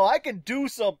 No, I can do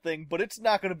something, but it's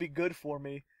not going to be good for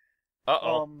me.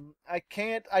 Uh-oh.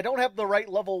 I don't have the right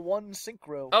level 1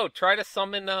 synchro. Oh, try to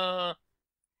summon,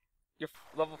 your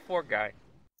level 4 guy.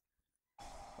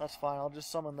 That's fine, I'll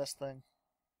just summon this thing.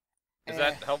 Is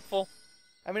that helpful?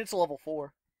 I mean, it's a level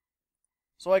 4.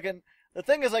 So the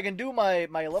thing is, I can do my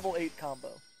level 8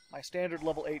 combo. My standard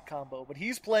level 8 combo. But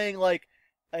he's playing, like,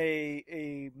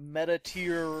 a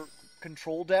meta-tier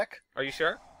control deck. Are you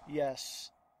sure?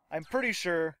 Yes. I'm pretty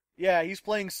sure. Yeah, he's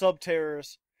playing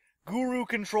sub-terrors. Guru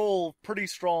control, pretty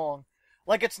strong.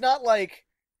 Like, it's not like...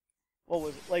 What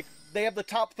was it? Like, they have the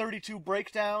top 32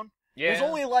 breakdown. Yeah. There's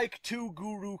only, like, 2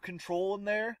 Guru control in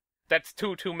there. That's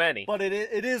too many. But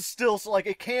it is still, so, like,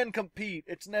 it can compete.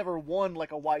 It's never won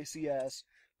like a YCS.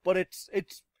 But it's...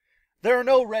 There are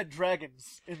no red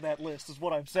dragons in that list, is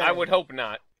what I'm saying. I would hope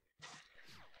not.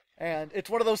 And it's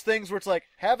one of those things where it's like,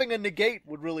 having a negate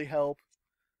would really help.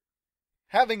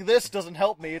 Having this doesn't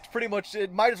help me. It's pretty much,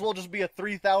 it might as well just be a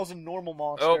 3,000 normal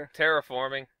monster. Oh,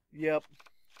 terraforming. Yep.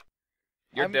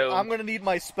 You're doomed. I'm gonna need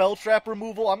my spell trap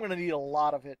removal. I'm gonna need a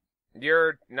lot of it.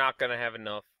 You're not gonna have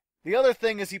enough. The other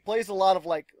thing is he plays a lot of,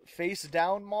 like,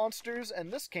 face-down monsters,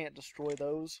 and this can't destroy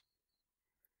those.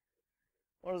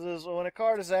 What is this? When a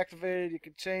card is activated, you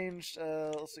can change,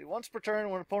 let's see, once per turn,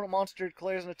 when an opponent monster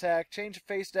declares an attack, change a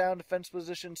face-down defense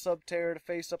position, sub-terror to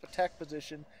face-up attack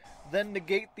position, then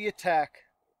negate the attack.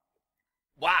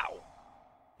 Wow.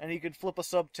 And he can flip a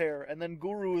sub-terror, and then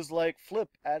Guru is like, flip,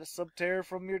 add a sub-terror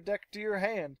from your deck to your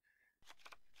hand.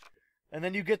 And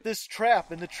then you get this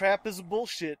trap, and the trap is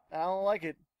bullshit. I don't like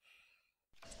it.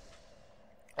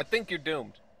 I think you're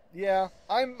doomed. Yeah,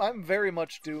 I'm very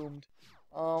much doomed.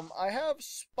 I have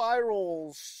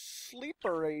Spiral's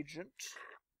Sleeper Agent.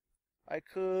 I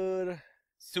could...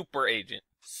 Super Agent.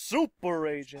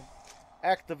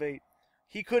 Activate.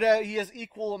 He has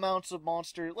equal amounts of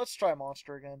monster. Let's try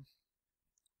monster again.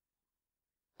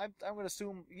 I'm gonna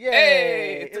assume... Yay!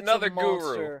 Hey! It's another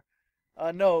Guru.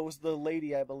 No, it was the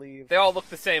lady, I believe. They all look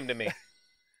the same to me.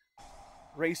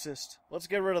 Racist. Let's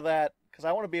get rid of that, because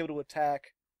I want to be able to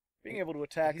attack. Being able to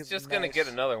attack is He's just nice. gonna get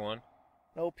another one.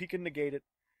 Nope, he can negate it.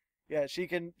 Yeah,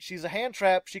 she's a hand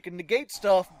trap. She can negate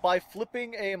stuff by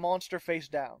flipping a monster face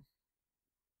down.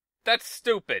 That's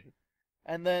stupid.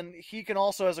 And then he can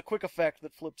also has a quick effect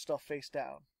that flips stuff face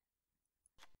down.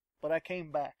 But I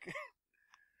came back.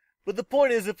 But the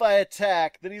point is, if I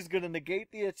attack, then he's gonna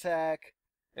negate the attack.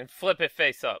 And flip it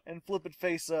face up.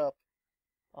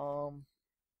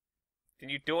 Can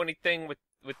you do anything with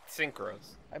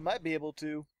synchros? I might be able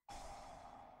to.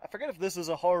 I forget if this is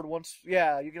a hard once...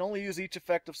 Yeah, you can only use each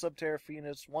effect of Subterra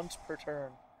Phoenix once per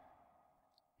turn.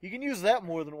 You can use that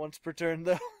more than once per turn,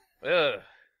 though. Ugh.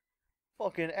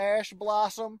 Fucking Ash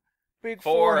Blossom. Big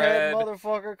Forehead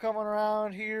motherfucker coming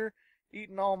around here,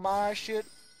 eating all my shit,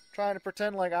 trying to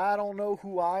pretend like I don't know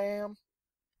who I am.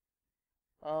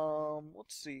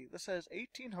 Let's see. This has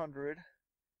 1,800.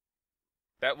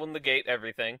 That will negate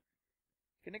everything.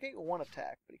 He can negate one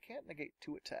attack, but he can't negate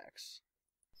 2 attacks.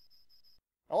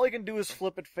 All he can do is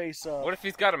flip it face up. What if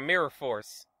he's got a mirror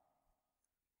force?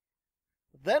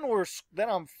 Then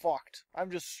I'm fucked.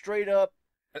 I'm just straight up,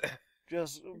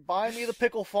 just buy me the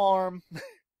pickle farm.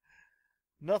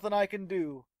 Nothing I can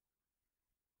do.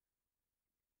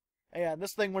 And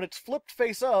this thing, when it's flipped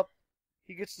face up,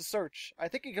 he gets to search. I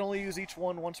think he can only use each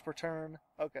one once per turn.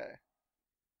 Okay.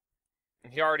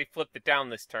 He already flipped it down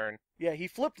this turn. Yeah, he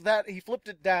flipped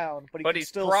it down, but he can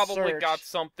still search. But he's probably got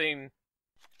something...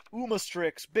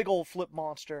 Umastrix, big old flip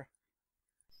monster.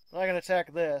 I'm not gonna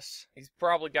attack this. He's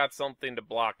probably got something to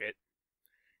block it.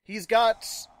 He's got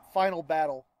Final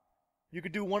Battle. You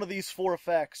could do one of these 4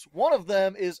 effects. One of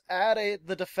them is add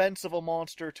the defense of a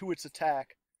monster to its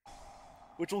attack,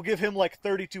 which will give him like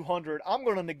 3,200. I'm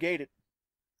gonna negate it.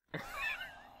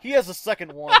 He has a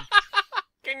second one.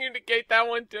 Can you negate that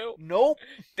one too? Nope.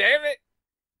 Damn it.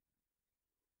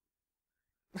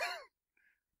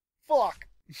 Fuck.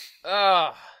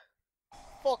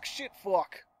 Fuck, shit,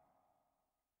 fuck.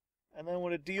 And then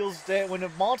when it deals when a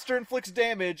monster inflicts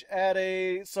damage, add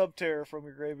a Subterror from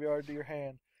your graveyard to your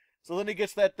hand. So then he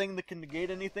gets that thing that can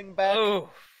negate anything back. Ooh.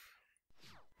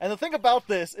 And the thing about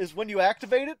this is when you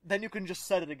activate it, then you can just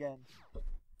set it again.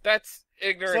 That's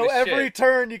ignorant So as every shit.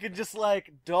 turn you can just,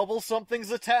 like, double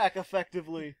something's attack,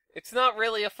 effectively. It's not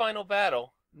really a final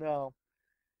battle. No.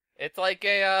 It's like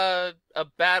a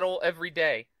battle every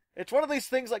day. It's one of these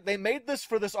things, like, they made this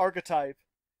for this archetype,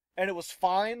 and it was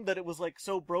fine that it was, like,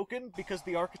 so broken, because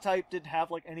the archetype didn't have,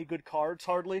 like, any good cards,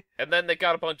 hardly. And then they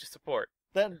got a bunch of support.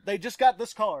 Then they just got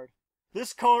this card.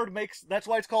 This card that's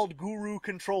why it's called Guru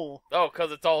Control. Oh,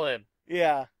 because it's all him.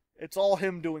 Yeah, it's all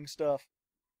him doing stuff.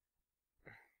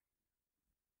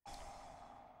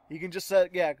 You can just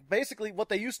set, basically what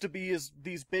they used to be is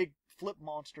these big flip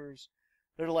monsters.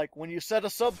 They're like, when you set a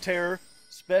Subterror,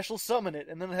 special summon it,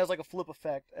 and then it has like a flip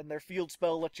effect, and their field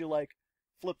spell lets you like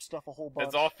flip stuff a whole bunch.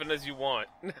 As often as you want.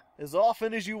 As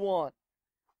often as you want.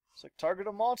 It's like, target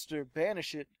a monster,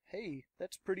 banish it. Hey,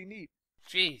 that's pretty neat.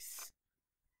 Jeez.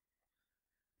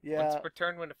 Yeah. Once per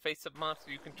turn, when a face-up monster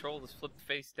you control is flipped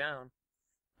face down.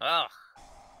 Ugh.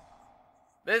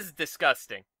 This is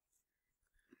disgusting.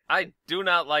 I do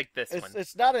not like this one.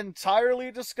 It's not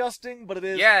entirely disgusting, but it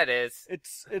is. Yeah, it is.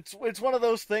 It's one of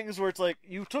those things where it's like,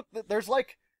 there's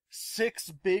like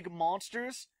 6 big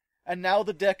monsters, and now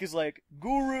the deck is like,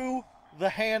 Guru, the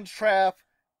Hand Trap,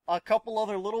 a couple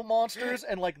other little monsters,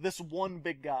 and like this one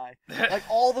big guy. Like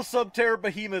all the Subterror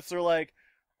behemoths are like,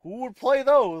 who would play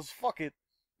those? Fuck it.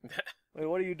 Wait,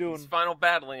 what are you doing? It's final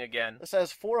battling again. This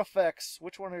has 4 effects.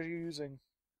 Which one are you using?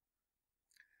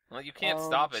 Well, you can't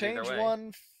stop it either way. Change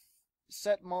one,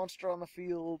 set monster on the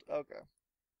field. Okay.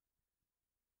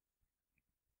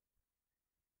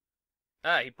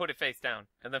 He put it face down,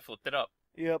 and then flipped it up.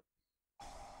 Yep.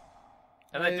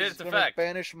 And then did its effect.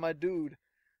 Banish my dude.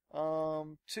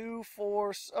 2,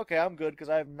 4... Okay, I'm good, because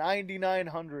I have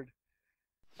 9,900.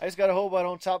 I just gotta hope I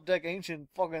don't top deck Ancient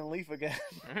fucking Leaf again.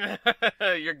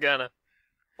 You're gonna.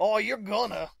 Oh, you're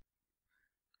gonna!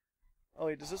 Oh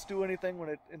wait, does this do anything when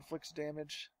it inflicts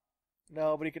damage?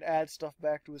 No, but he can add stuff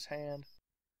back to his hand.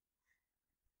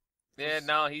 Yeah,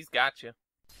 no, he's got you.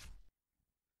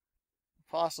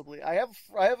 Possibly. I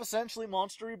have essentially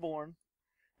Monster Reborn.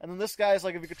 And then this guy's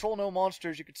like, if you control no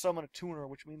monsters, you can summon a tuner,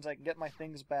 which means I can get my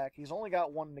things back. He's only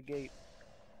got 1 negate.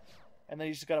 And then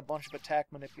he's just got a bunch of attack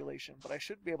manipulation. But I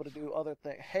should be able to do other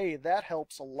things. Hey, that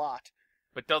helps a lot.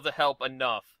 But does it help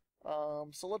enough?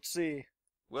 So let's see.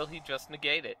 Will he just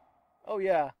negate it? Oh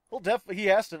yeah. Well, he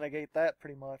has to negate that,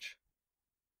 pretty much.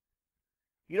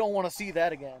 You don't want to see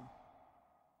that again.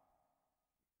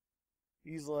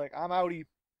 He's like, I'm outie.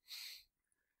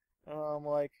 I'm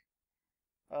like,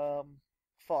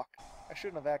 fuck. I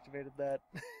shouldn't have activated that.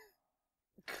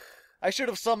 I should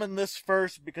have summoned this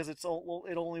first because it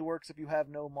only works if you have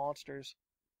no monsters.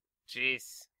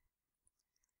 Jeez.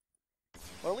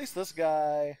 Well, at least this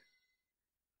guy,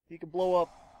 he can blow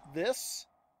up this.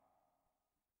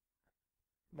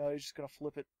 No, he's just gonna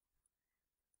flip it.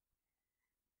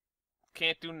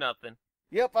 Can't do nothing.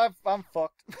 Yep, I'm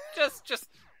fucked.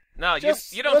 No,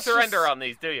 you don't surrender on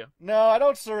these, do you? No, I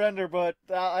don't surrender, but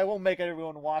I won't make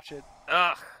everyone watch it.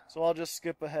 Ugh. So I'll just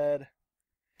skip ahead.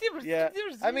 Yeah,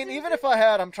 I mean, even if I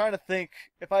had, I'm trying to think,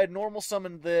 if I had normal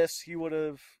summoned this, he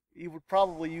would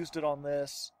probably used it on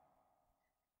this.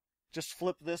 Just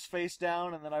flip this face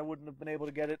down, and then I wouldn't have been able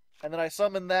to get it. And then I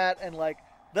summon that, and like,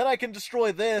 then I can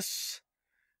destroy this,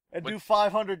 and do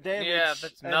 500 damage. Yeah,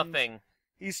 that's nothing.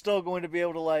 He's still going to be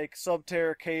able to, like,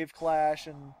 Subterror Cave Clash,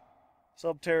 and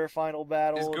Subterror Final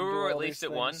Battle. Is Guru at least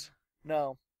at 1?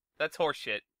 No. That's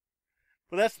horseshit.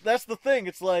 But that's the thing,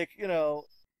 it's like, you know,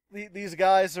 these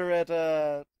guys are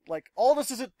at, like, all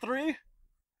this is at 3?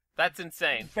 That's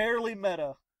insane. Barely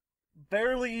meta.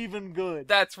 Barely even good.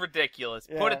 That's ridiculous.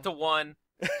 Yeah. Put it to 1.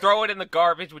 Throw it in the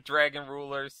garbage with Dragon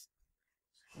Rulers.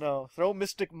 No, throw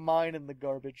Mystic Mine in the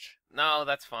garbage. No,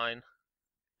 that's fine.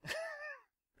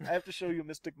 I have to show you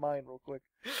Mystic Mine real quick.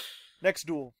 Next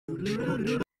duel.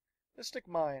 Mystic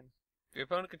Mine. If your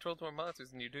opponent controls more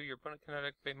monsters than you do, your opponent cannot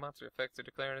activate monster effects or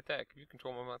declare an attack. If you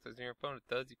control more monsters than your opponent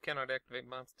does, you cannot activate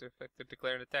monster effects or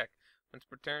declare an attack. Once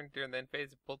per turn, during the end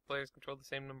phase, if both players control the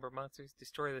same number of monsters,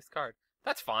 destroy this card.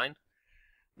 That's fine.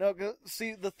 No,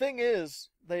 see, the thing is,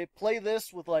 they play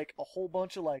this with, like, a whole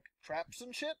bunch of, like, traps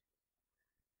and shit.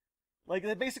 Like,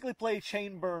 they basically play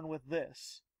Chain Burn with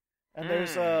this. And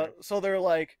there's, so they're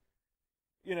like,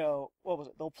 you know, what was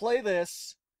it? They'll play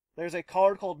this. There's a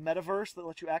card called Metaverse that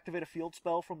lets you activate a field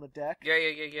spell from the deck.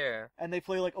 Yeah. And they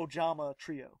play, like, Ojama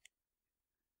Trio.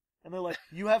 And they're like,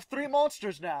 you have 3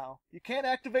 monsters now. You can't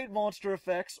activate monster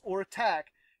effects or attack.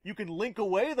 You can link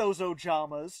away those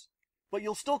Ojamas, but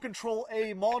you'll still control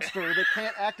a monster that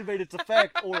can't activate its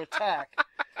effect or attack.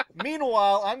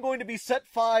 Meanwhile, I'm going to be set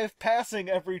 5 passing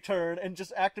every turn and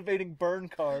just activating burn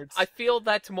cards. I feel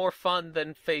that's more fun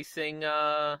than facing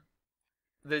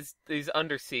these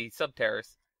undersea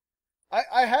sub-terrors.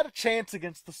 I had a chance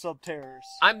against the sub-terrors.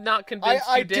 I'm not convinced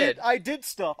you did. I did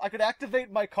stuff. I could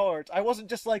activate my cards. I wasn't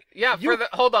just like... Yeah,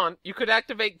 hold on. You could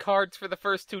activate cards for the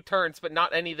first 2 turns, but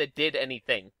not any that did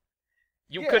anything.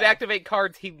 You could activate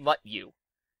cards he let you.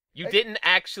 You didn't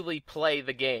actually play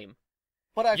the game.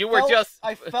 But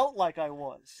I felt like I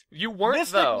was. You weren't,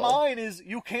 Mystic though. Mine is,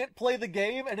 you can't play the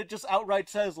game, and it just outright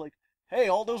says, like, hey,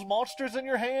 all those monsters in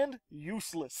your hand?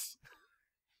 Useless.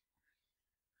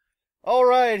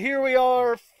 Alright, here we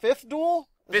are. 5th duel?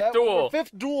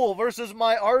 Fifth duel versus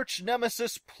my arch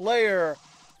nemesis player.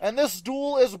 And this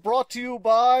duel is brought to you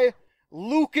by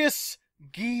Lucas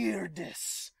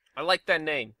Geerdes. I like that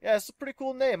name. Yeah, it's a pretty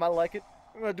cool name. I like it.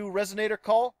 We're gonna do Resonator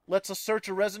call. Let's us search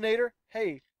a Resonator.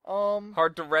 Hey,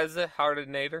 Hard to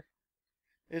Hardinator.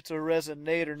 It's a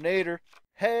Resonator.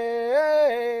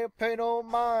 Hey, pay no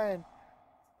mind.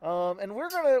 And we're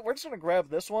just gonna grab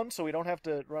this one so we don't have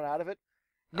to run out of it.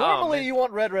 Normally you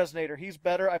want Red Resonator. He's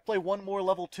better. I play one more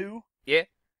level 2. Yeah.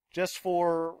 Just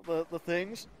for the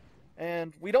things.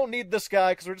 And we don't need this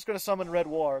guy because we're just gonna summon Red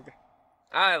Warg.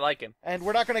 I like him. And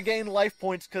we're not gonna gain life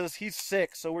points because he's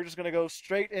sick, so we're just gonna go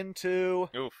straight into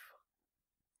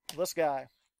this guy.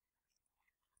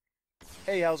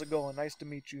 Hey, how's it going? Nice to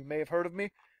meet you. You may have heard of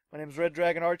me. My name is Red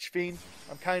Dragon Archfiend.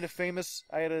 I'm kind of famous.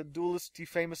 I had a duelist. He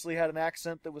famously had an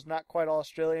accent that was not quite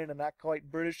Australian and not quite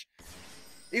British.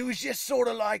 It was just sort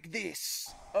of like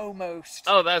this. Almost.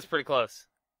 Oh, that's pretty close.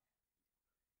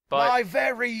 But... my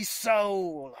very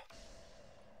soul.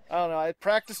 I don't know. I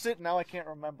practiced it, and now I can't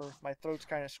remember. My throat's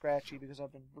kind of scratchy because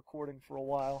I've been recording for a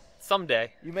while.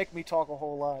 Someday. You make me talk a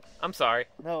whole lot. I'm sorry.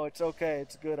 No, it's okay.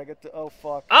 It's good. I get to... oh,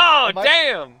 fuck. Oh,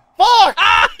 damn! Fuck!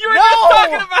 Ah! You were just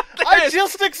talking about this! I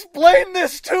just explained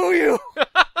this to you!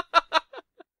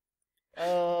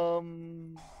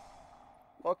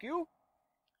 Fuck you?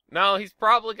 No, he's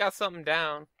probably got something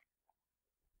down.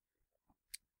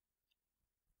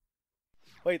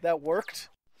 Wait, that worked?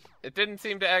 It didn't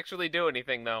seem to actually do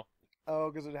anything, though.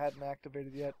 Oh, because it hadn't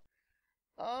activated yet.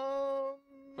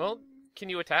 Well, can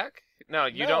you attack? No,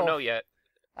 you don't know yet.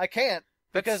 I can't.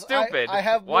 That's stupid. I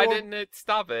have Why more... didn't it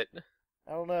stop it?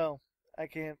 I don't know. I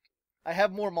can't. I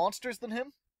have more monsters than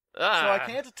him, so Ah. I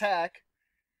can't attack.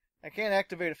 I can't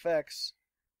activate effects.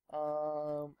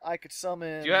 I could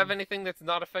summon... Do you have anything that's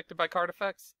not affected by card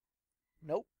effects?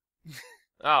 Nope.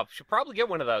 Oh, should probably get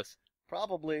one of those.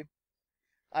 Probably.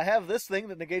 I have this thing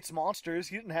that negates monsters.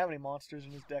 He didn't have any monsters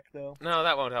in his deck, though. No,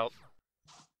 that won't help.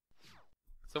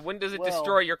 So when does it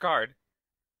destroy your card?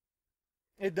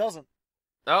 It doesn't.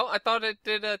 Oh, I thought it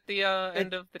did at the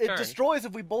end of the turn. It destroys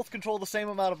if we both control the same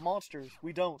amount of monsters.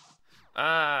 We don't.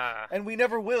 Ah. And we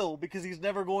never will, because he's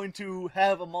never going to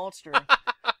have a monster.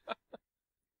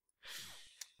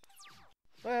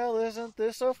 Well, isn't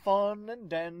this a fun and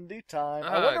dandy time?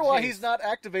 I wonder why he's not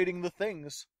activating the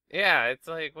things. Yeah, it's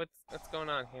like, what's going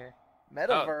on here?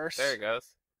 Metaverse. Oh, there it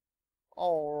goes.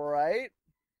 Alright.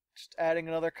 Just adding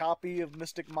another copy of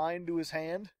Mystic Mind to his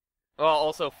hand. Well,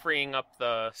 also freeing up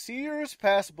the... Seer's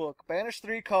Passbook. Banish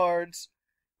 3 cards.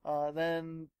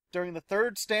 Then, during the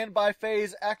 3rd standby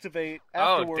phase, activate.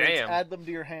 Afterwards, add them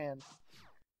to your hand.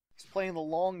 He's playing the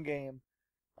long game.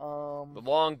 The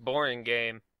long, boring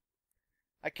game.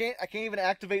 I can't even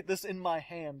activate this in my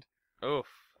hand. Oof.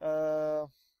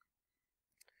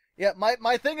 Yeah,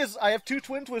 my thing is, I have 2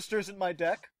 Twin Twisters in my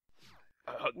deck.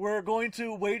 We're going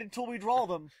to wait until we draw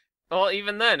them. Well,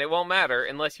 even then, it won't matter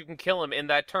unless you can kill him in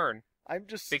that turn.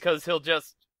 Because he'll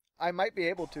just... I might be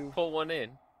able to. Pull one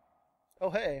in. Oh,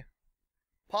 hey.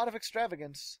 Pot of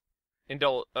Extravagance.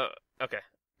 Okay.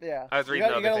 Yeah. I was reading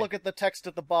you gotta look at the text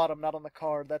at the bottom, not on the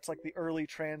card. That's like the early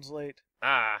translate.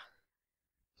 Ah.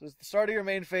 So at the start of your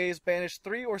main phase, banish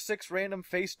 3 or 6 random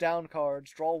face-down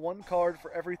cards. Draw 1 card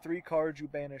for every 3 cards you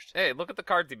banished. Hey, look at the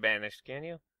cards he banished, can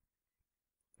you?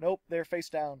 Nope, they're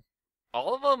face-down.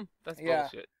 All of them? That's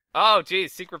bullshit. Oh,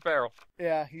 geez, Secret Barrel.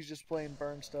 Yeah, he's just playing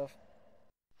burn stuff.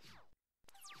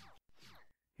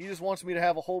 He just wants me to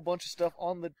have a whole bunch of stuff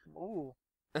on the... Ooh.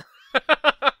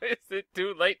 Is it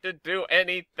too late to do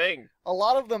anything? A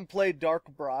lot of them play Dark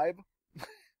Bribe.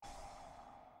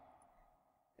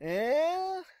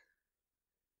 Eh?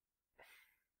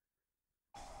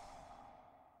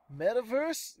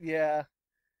 Metaverse? Yeah.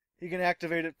 He can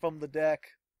activate it from the deck.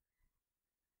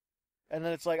 And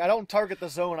then it's like, I don't target the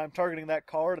zone, I'm targeting that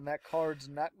card, and that card's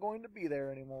not going to be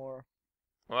there anymore.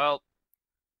 Well.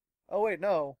 Oh, wait,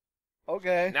 no.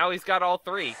 Okay. Now he's got all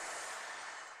 3.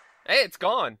 Hey, it's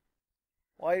gone.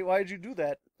 Why'd you do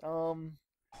that?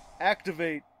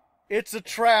 Activate. It's a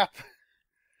trap.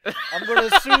 I'm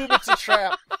gonna assume it's a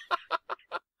trap.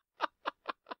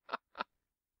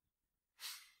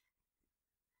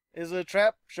 Is it a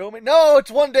trap? Show me. No,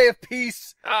 it's One Day of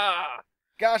Peace. Ah.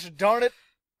 Gosh darn it.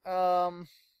 I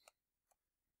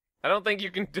don't think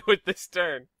you can do it this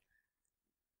turn.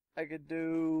 I could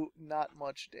do not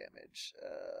much damage.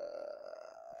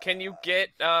 Can you get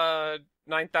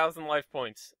 9,000 life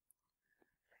points?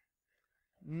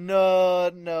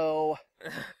 No.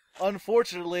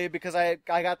 Unfortunately, because I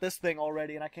got this thing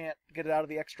already, and I can't get it out of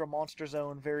the extra monster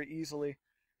zone very easily.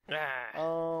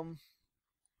 Well,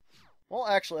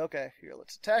 actually, okay. Here,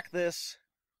 let's attack this.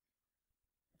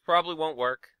 Probably won't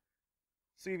work.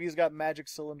 See if he's got Magic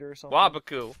Cylinder or something.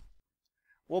 Waboku.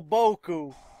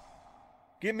 Waboku.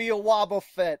 Give me a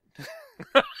Wobbuffet.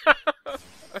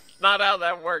 That's not how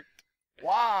that worked.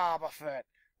 Wobbuffet.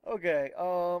 Okay,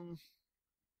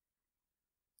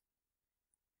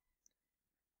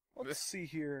 let's see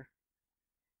here.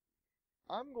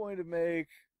 I'm going to make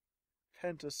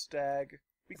Pentastag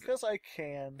because I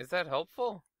can. Is that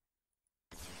helpful?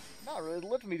 Not really. It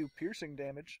lets me do piercing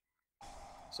damage.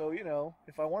 So, you know,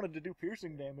 if I wanted to do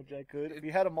piercing damage, I could. If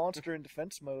you had a monster in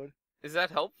defense mode. Is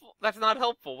that helpful? That's not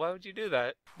helpful. Why would you do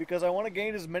that? Because I want to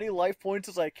gain as many life points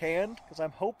as I can. Because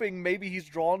I'm hoping maybe he's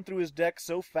drawn through his deck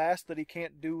so fast that he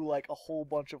can't do, like, a whole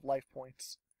bunch of life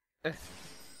points.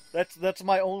 That's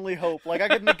my only hope. Like, I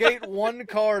can negate 1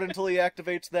 card until he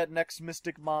activates that next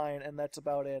Mystic Mine, and that's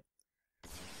about it.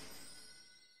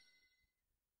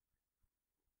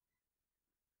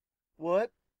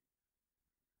 What?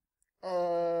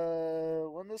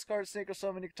 When this card is synchro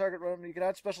summon, you can target random. You can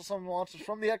add special summon monsters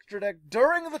from the extra deck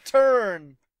during the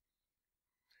turn.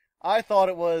 I thought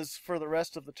it was for the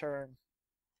rest of the turn.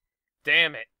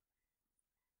 Damn it.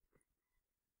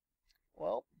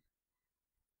 Well,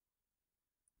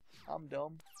 I'm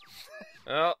dumb.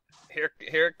 Oh, here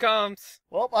it comes.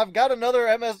 Well, I've got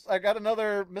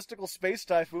another Mystical Space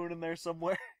Typhoon in there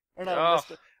somewhere. Or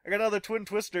not I got another Twin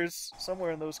Twisters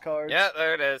somewhere in those cards. Yeah,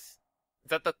 there it is.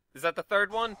 Is that the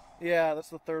third one? Yeah, that's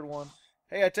the third one.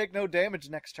 Hey, I take no damage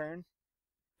next turn.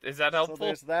 Is that helpful? So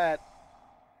there's that.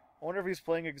 I wonder if he's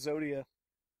playing Exodia.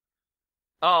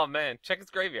 Oh man, check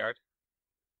his graveyard.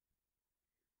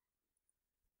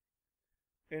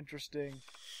 Interesting.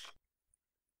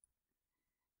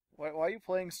 Why are you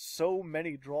playing so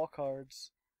many draw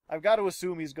cards? I've got to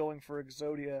assume he's going for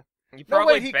Exodia. He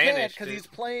probably he can't, because he's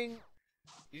playing...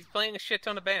 He's playing a shit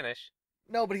ton of banish.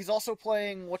 No, but he's also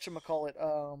playing, whatchamacallit,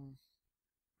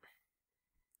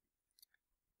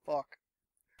 Fuck.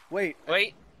 Wait.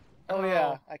 Oh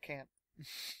yeah, I can't.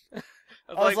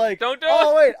 I was like, don't do it!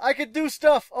 Oh wait, I could do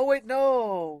stuff! Oh wait,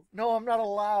 no! No, I'm not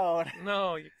allowed.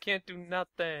 No, you can't do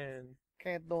nothing.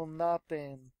 Can't do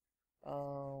nothing.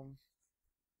 I'll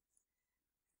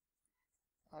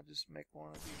just make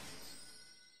one of these.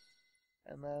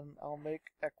 And then I'll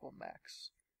make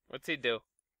Equimax. What's he do?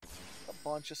 A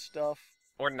bunch of stuff.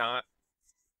 Or not.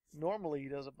 Normally he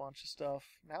does a bunch of stuff.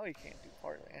 Now he can't do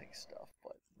hardly any stuff,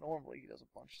 but normally he does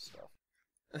a bunch of stuff.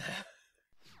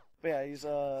 But yeah, he's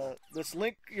this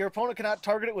link, your opponent cannot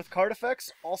target it with card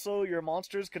effects. Also, your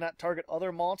monsters cannot target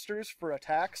other monsters for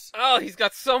attacks. Oh, he's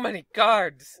got so many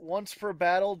cards! Once per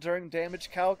battle, during damage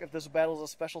calc, if this battle is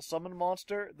a special summon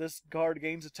monster, this card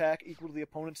gains attack equal to the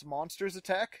opponent's monster's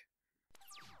attack.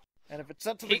 And if it's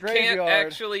sent to the graveyard... He can't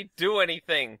actually do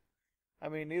anything. I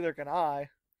mean, neither can I.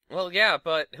 Well, yeah,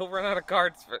 but he'll run out of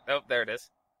cards for... Oh, there it is.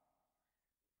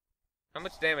 How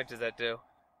much damage does that do?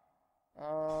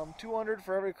 200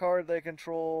 for every card they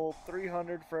control,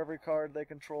 300 for every card they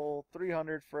control,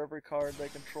 300 for every card they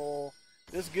control.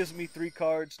 This gives me 3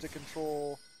 cards to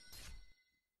control.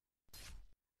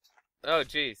 Oh,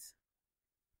 jeez.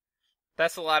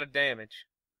 That's a lot of damage.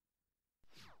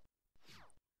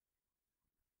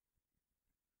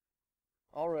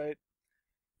 Alright.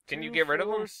 Can you get rid of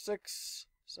them? 4, 6,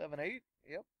 7, 8.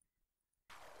 Yep.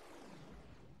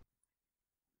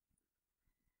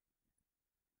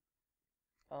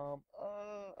 Oh,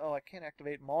 I can't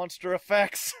activate monster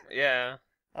effects. Yeah.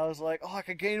 I was like, oh, I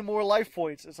could gain more life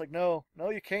points. It's like, no,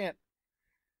 you can't.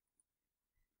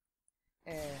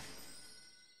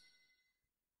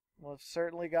 Well, I've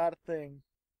certainly got a thing.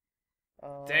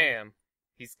 Damn.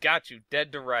 He's got you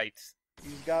dead to rights.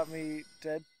 He's got me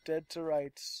dead to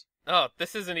rights. Oh,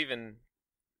 this isn't even...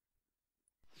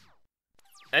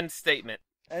 End statement.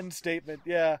 End statement,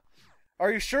 yeah.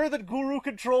 Are you sure that Guru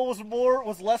Control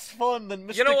was less fun than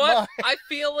Mystic You know what? Mind? I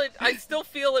feel it. I still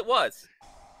feel it was.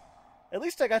 At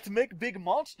least I got to make big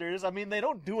monsters. I mean, they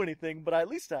don't do anything, but at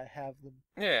least I have them.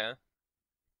 Yeah.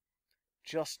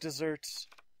 Just desserts.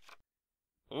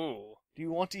 Ooh. Do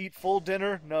you want to eat full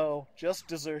dinner? No, just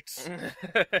desserts.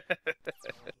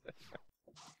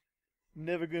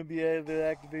 Never gonna be able to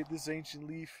activate this ancient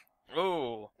leaf.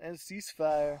 Ooh. And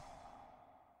ceasefire.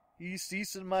 He's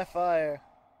ceasing my fire.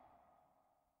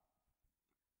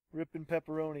 Rippin'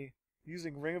 pepperoni.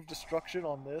 Using Ring of Destruction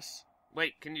on this.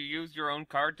 Wait, can you use your own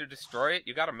card to destroy it?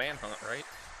 You got a manhunt, right?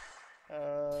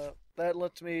 That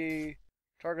lets me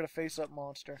target a face-up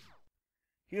monster.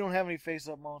 He don't have any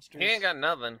face-up monsters. He ain't got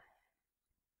nothing.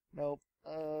 Nope.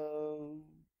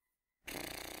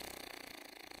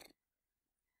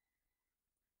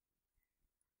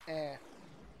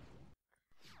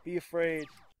 Be afraid.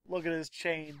 Look at his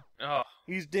chain. Oh.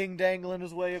 He's ding-dangling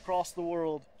his way across the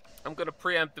world. I'm gonna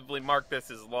preemptively mark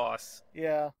this as loss.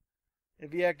 Yeah.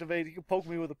 If he activates, he can poke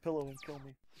me with a pillow and kill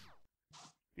me.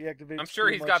 If he activates, I'm sure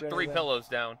he's got 3 pillows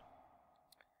down.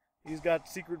 He's got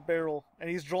Secret Barrel, and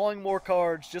he's drawing more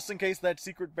cards just in case that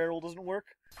Secret Barrel doesn't work.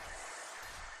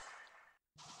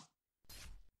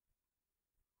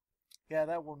 Yeah,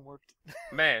 that one worked.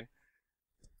 Man.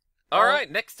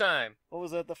 Alright, next time. What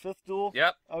was that, the 5th duel?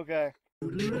 Yep. Okay.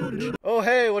 Oh,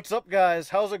 hey, what's up, guys?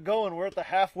 How's it going? We're at the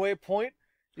halfway point.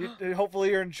 Hopefully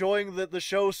you're enjoying the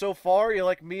show so far. You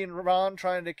like me and Ron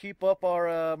trying to keep up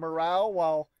our morale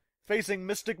while facing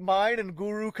Mystic Mind and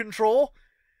Guru Control.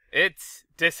 It's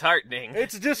disheartening.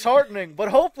 It's disheartening, but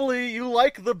hopefully you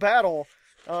like the battle.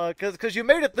 Because you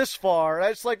made it this far.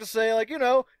 I just like to say, like, you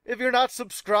know, if you're not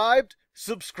subscribed,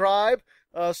 subscribe.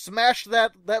 Smash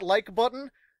that like button.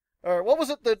 Or what was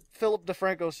it that Philip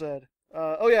DeFranco said?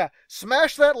 Oh yeah,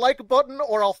 smash that like button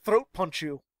or I'll throat punch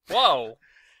you. Whoa.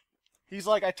 He's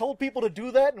like, I told people to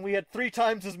do that, and we had 3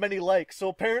 times as many likes. So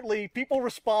apparently, people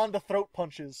respond to throat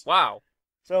punches. Wow.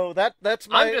 So that's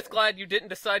my... I'm just glad you didn't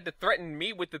decide to threaten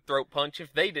me with the throat punch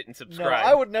if they didn't subscribe.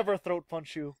 No, I would never throat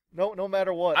punch you. No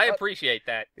matter what. I appreciate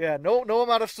that. Yeah, no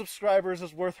amount of subscribers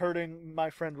is worth hurting my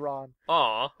friend Ron.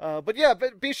 Aw. But yeah,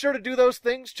 be sure to do those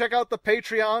things. Check out the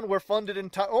Patreon. We're funded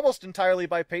almost entirely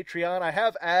by Patreon. I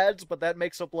have ads, but that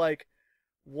makes up like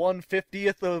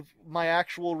 1/50th of my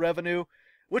actual revenue.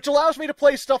 Which allows me to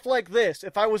play stuff like this.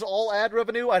 If I was all ad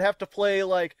revenue, I'd have to play,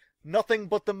 like, nothing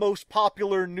but the most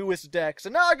popular, newest decks.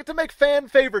 And now I get to make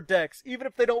fan-favorite decks, even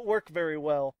if they don't work very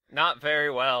well. Not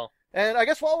very well. And I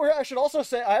guess while we're here, I should also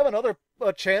say I have another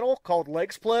channel called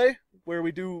Legs Play, where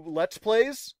we do Let's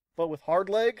Plays, but with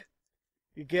Hardleg.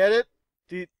 You get it?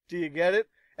 Do you get it?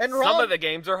 And Ron, some of the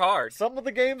games are hard. Some of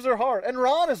the games are hard. And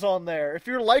Ron is on there. If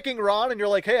you're liking Ron and you're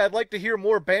like, hey, I'd like to hear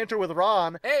more banter with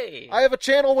Ron. Hey. I have a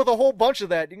channel with a whole bunch of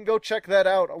that. You can go check that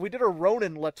out. We did a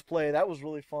Ronin Let's Play. That was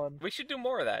really fun. We should do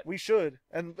more of that. We should.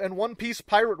 And One Piece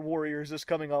Pirate Warriors is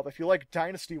coming up. If you like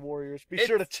Dynasty Warriors, be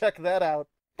sure to check that out.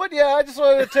 But yeah, I just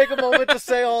wanted to take a moment to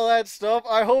say all that stuff.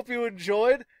 I hope you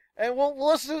enjoyed. And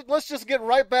let's just get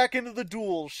right back into the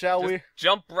duels, shall we?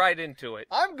 Jump right into it.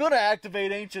 I'm gonna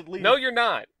activate Ancient Leaf. No, you're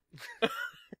not.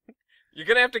 You're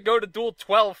gonna have to go to Duel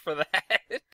 12 for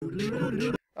that.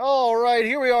 Alright,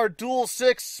 here we are, Duel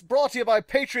 6, brought to you by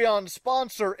Patreon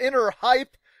sponsor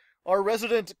InnerHype, our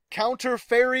resident counter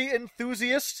fairy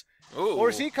enthusiast. Ooh. Or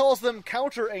as he calls them,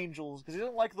 counter angels, because he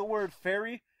doesn't like the word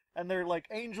fairy, and they're like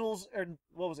angels, or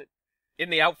what was it? In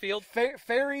the outfield?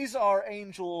 Fairies are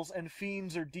angels, and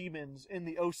fiends are demons in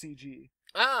the OCG.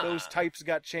 Ah. Those types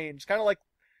got changed. Kind of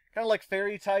like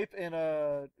fairy type in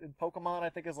Pokemon, I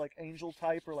think is like angel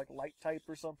type or like light type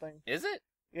or something. Is it?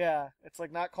 Yeah, it's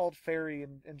like not called fairy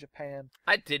in Japan.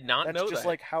 I did not know that. That's just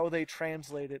like how they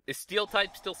translate it. Is steel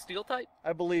type still steel type?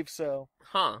 I believe so.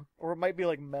 Huh. Or it might be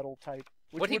like metal type.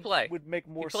 What'd he play? Would make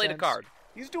more sense. He played a card.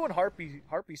 He's doing harpy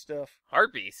stuff.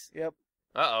 Harpies? Yep.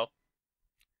 Uh-oh.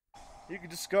 You can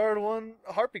discard one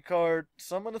harpy card,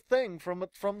 summon a thing from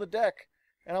the deck.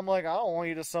 And I'm like, I don't want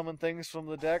you to summon things from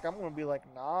the deck. I'm going to be like,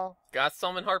 nah. Got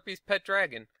summon Harpy's pet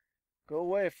dragon. Go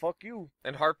away, fuck you.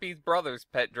 And Harpy's brother's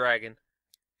pet dragon.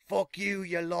 Fuck you,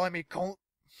 you limey cunt.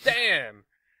 Damn.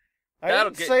 I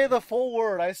didn't say the full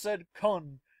word. I said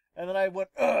 "cun," and then I went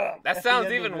 "ugh." That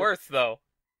sounds even worse, though.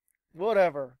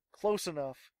 Whatever. Close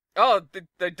enough. Oh,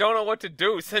 they don't know what to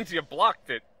do since you blocked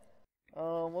it.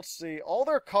 Let's see. All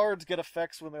their cards get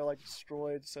effects when they're, like,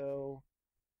 destroyed, so...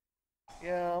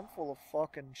 Yeah, I'm full of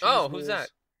fucking cheese. Oh, who's that?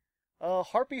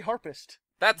 Harpy Harpist.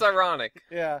 That's ironic.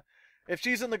 Yeah. If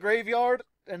she's in the graveyard,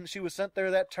 and she was sent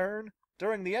there that turn,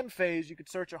 during the end phase, you could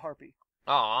search a Harpy.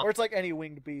 Aw. Or it's like any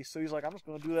winged beast, so he's like, I'm just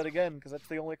gonna do that again, because that's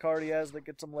the only card he has that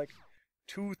gets him, like,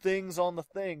 2 things on the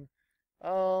thing.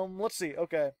 Let's see,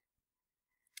 okay.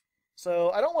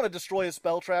 So, I don't want to destroy his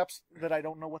spell traps that I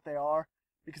don't know what they are.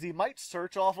 Because he might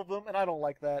search off of them, and I don't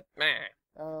like that. Meh.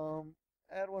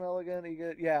 Add 1 elegant.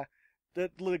 Yeah.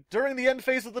 During the end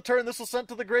phase of the turn, this was sent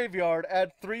to the graveyard.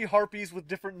 Add 3 harpies with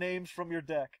different names from your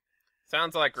deck.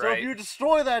 Sounds like so right. So if you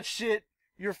destroy that shit,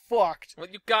 you're fucked. Well,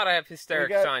 you gotta have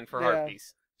Hysteric Shine for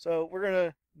harpies. So we're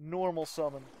gonna normal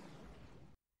summon.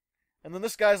 And then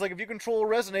this guy's like, if you control a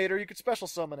Resonator, you can special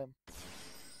summon him.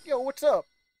 Yo, what's up?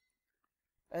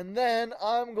 And then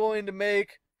I'm going to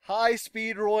make High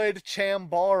Speedroid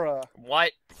Chambara.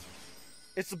 What?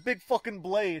 It's a big fucking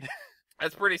blade.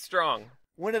 That's pretty strong.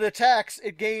 When it attacks,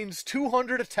 it gains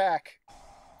 200 attack.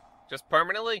 Just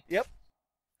permanently? Yep.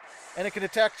 And it can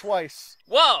attack twice.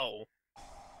 Whoa!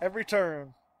 Every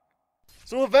turn.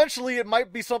 So eventually it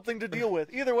might be something to deal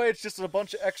with. Either way, it's just a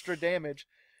bunch of extra damage.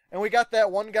 And we got that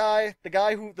one guy,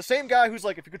 the same guy who's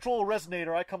like, if you control a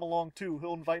Resonator, I come along too.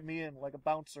 He'll invite me in, like a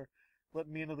bouncer,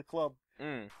 letting me into the club.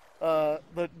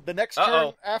 The next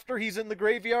turn, after he's in the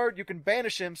graveyard, you can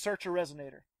banish him, search a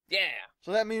Resonator. Yeah.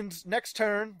 So that means next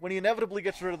turn, when he inevitably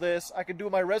gets rid of this, I can do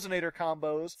my Resonator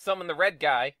combos. Summon the red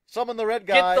guy.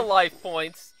 Get the life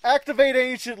points. Activate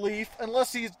Ancient Leaf,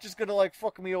 unless he's just gonna, like,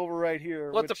 fuck me over right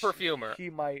here. What's a Perfumer? He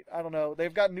might. I don't know.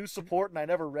 They've got new support, and I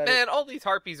never read it. Man, all these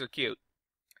harpies are cute.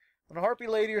 When a Harpy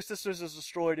Lady or Sisters is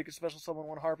destroyed, you can special summon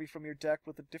 1 Harpy from your deck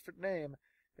with a different name.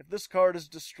 If this card is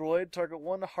destroyed, target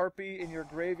 1 Harpy in your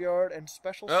graveyard and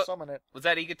special summon it. Was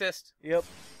that Egotist? Yep.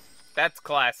 That's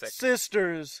classic.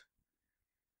 Sisters.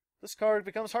 This card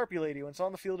becomes Harpy Lady when it's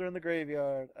on the field or in the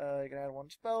graveyard. You can add 1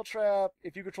 spell trap.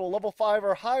 If you control level 5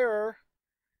 or higher,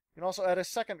 you can also add a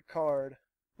second card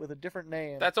with a different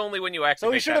name. That's only when you activate.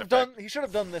 So he should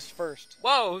have done this first.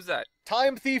 Whoa, who's that?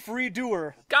 Time Thief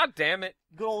Redoer. God damn it.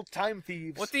 Good old Time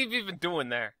Thieves. What's he even doing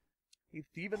there? He's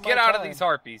thieving my Get out time. of these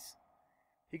harpies.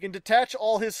 He can detach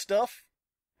all his stuff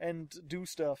and do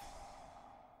stuff.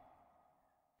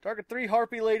 Target 3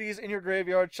 Harpy Ladies in your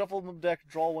graveyard, shuffle them deck,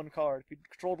 draw 1 card. If you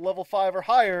controlled level 5 or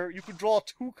higher, you could draw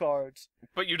 2 cards.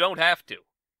 But you don't have to.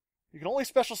 You can only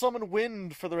special summon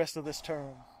Wind for the rest of this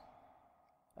turn.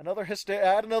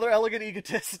 Add another Elegant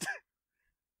Egotist.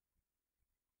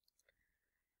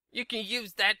 You can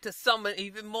use that to summon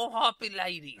even more Harpy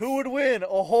Ladies. Who would win?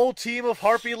 A whole team of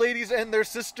Harpy Ladies and their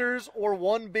sisters, or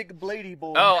 1 big Blady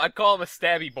boy? Oh, I'd call him a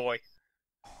Stabby Boy.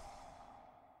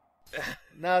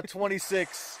 Nah,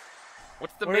 26.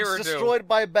 What's the when mirror it's destroyed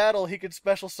by battle, he can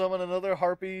special summon another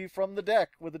Harpy from the deck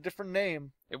with a different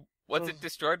name. What's it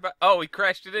destroyed by? Oh, he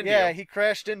crashed it into you. Yeah, he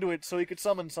crashed into it so he could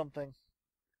summon something.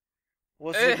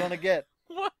 What's he gonna get?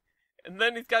 What? And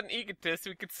then he's got an Egotist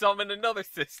who could summon another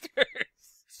Sisters.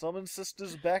 Summon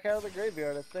Sisters back out of the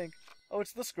graveyard, I think. Oh,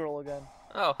 it's this girl again.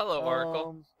 Oh, hello,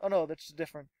 Oracle. Oh no, that's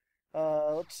different.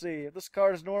 Let's see. If this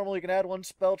card is normal, you can add 1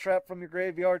 spell trap from your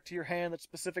graveyard to your hand that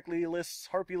specifically lists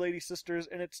Harpy Lady Sisters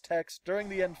in its text during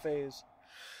the end phase.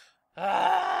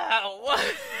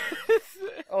 What?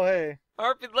 Oh, hey.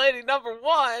 Harpy Lady number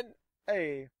 1!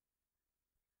 Hey.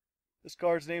 This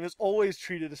card's name is always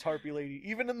treated as Harpy Lady,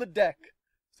 even in the deck.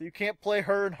 So you can't play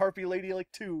her and Harpy Lady like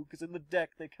 2, because in the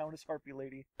deck they count as Harpy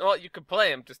Lady. Well, you can play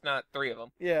them, just not 3 of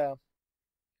them. Yeah.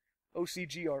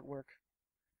 OCG artwork.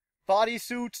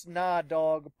 Bodysuits? Nah,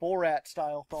 dog.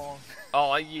 Borat-style thong.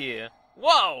 Oh, yeah.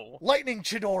 Whoa! Lightning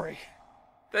Chidori.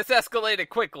 This escalated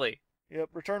quickly. Yep,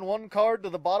 return 1 card to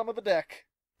the bottom of the deck.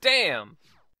 Damn!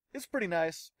 It's pretty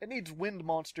nice. It needs wind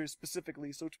monsters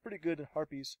specifically, so it's pretty good at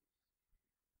Harpies.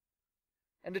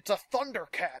 And it's a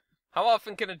Thundercat! How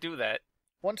often can it do that?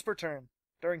 Once per turn.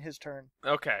 During his turn.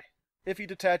 Okay. If he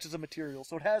detaches a material.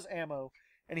 So it has ammo,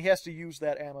 and he has to use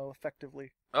that ammo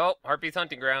effectively. Oh, Harpy's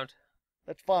hunting ground.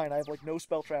 That's fine, I have, like, no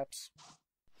spell traps.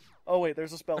 Oh, wait,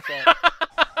 there's a spell trap.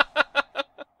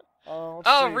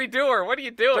 Redoer, what are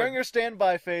you doing? During your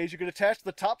standby phase, you can attach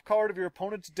the top card of your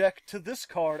opponent's deck to this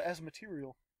card as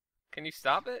material. Can you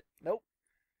stop it? Nope.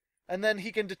 And then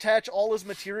he can detach all his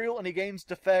material, and he gains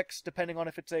defects depending on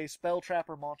if it's a spell trap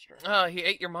or monster. Oh, he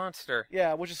ate your monster.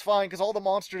 Yeah, which is fine, because all the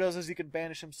monster does is he can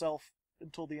banish himself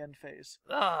until the end phase.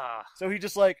 Ah. So he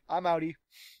just like, I'm outie.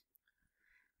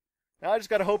 Now I just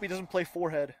gotta hope he doesn't play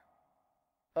forehead.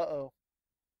 Uh-oh.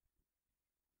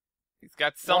 He's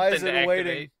got something Why is it to waiting?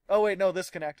 activate. Oh wait, no, this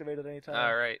can activate at any time.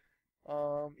 Alright.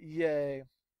 Yay.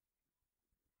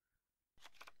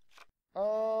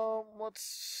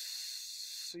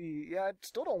 Let's see. Yeah, I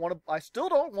still don't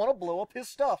want to blow up his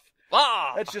stuff.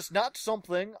 Ah! That's just not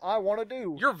something I want to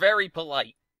do. You're very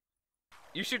polite.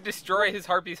 You should destroy his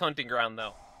Harpy's hunting ground,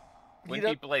 though. When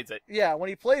he plays it. Yeah, when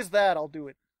he plays that, I'll do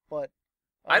it. But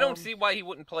I don't see why he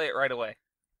wouldn't play it right away.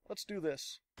 Let's do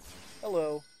this.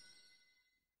 Hello.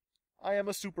 I am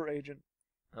a super agent.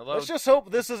 Hello. Let's just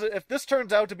hope if this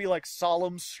turns out to be like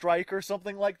Solemn Strike or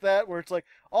something like that, where it's like,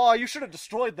 oh, you should have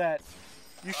destroyed that.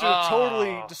 You should have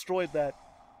totally destroyed that.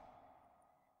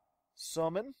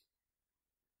 Summon.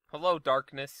 Hello,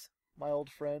 darkness. My old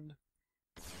friend.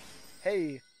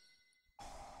 Hey.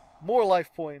 More life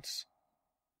points.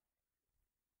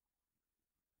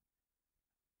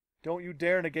 Don't you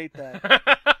dare negate that.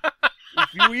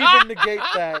 If you even negate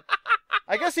that,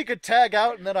 I guess he could tag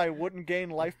out and then I wouldn't gain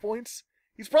life points.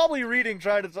 He's probably reading,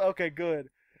 trying to... Okay, good.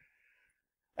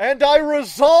 And I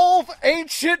resolve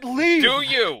Ancient Leaf! Do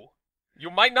you? You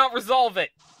might not resolve it.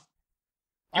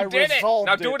 You did it!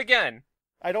 Now do it again.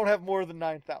 I don't have more than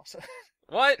 9,000.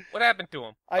 What? What happened to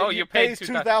him? You paid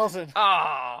 2,000.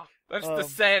 Ah, that's the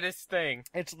saddest thing.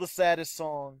 It's the saddest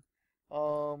song.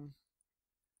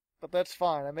 But that's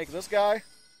fine. I make this guy.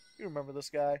 You remember this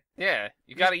guy. Yeah,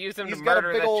 you gotta use him to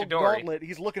murder that Chidori. He's got a big old gauntlet.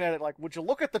 He's looking at it like, would you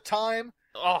look at the time?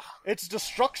 Oh. It's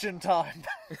destruction time.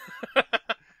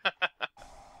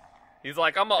 He's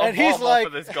like, I'm gonna evolve off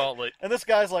of this gauntlet. And this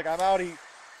guy's like, I'm outie.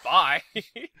 Bye.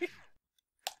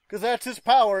 Because that's his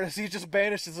power, is he just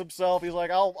banishes himself. He's like,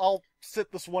 I'll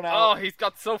sit this one out. Oh, he's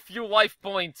got so few life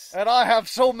points. And I have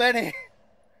so many.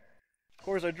 Of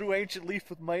course, I drew Ancient Leaf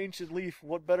with my Ancient Leaf.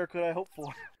 What better could I hope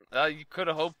for? You could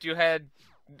have hoped you had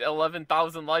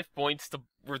 11,000 life points to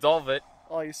resolve it.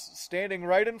 Oh, he's standing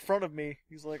right in front of me.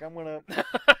 He's like, I'm gonna...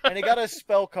 And he got a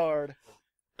spell card.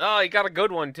 Oh, he got a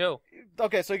good one, too.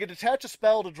 Okay, so he could attach a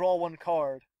spell to draw one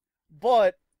card.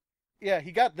 But, yeah,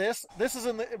 he got this. This is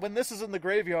when this is in the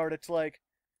graveyard, it's like...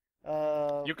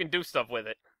 you can do stuff with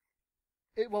it.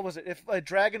 What was it? If a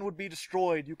dragon would be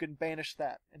destroyed, you can banish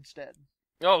that instead.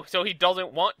 Oh, so he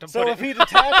doesn't want to put it... So if he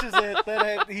detaches it,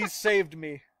 then he's saved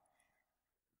me.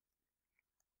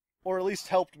 Or at least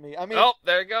helped me. I mean, oh,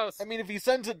 there it goes. I mean, if he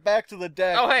sends it back to the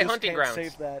deck, oh, hey, this hunting can't grounds.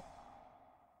 Save that.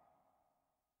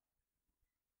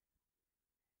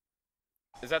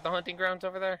 Is that the hunting grounds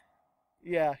over there?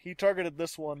 Yeah, he targeted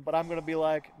this one, but I'm gonna be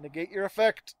like, negate your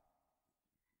effect.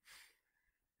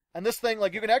 And this thing,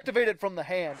 like, you can activate it from the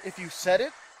hand. If you set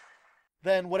it,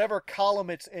 then whatever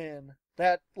column it's in,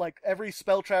 that, like, every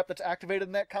spell trap that's activated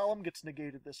in that column gets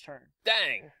negated this turn.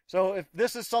 Dang. So if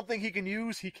this is something he can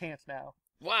use, he can't now.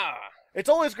 Wow. It's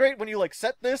always great when you, like,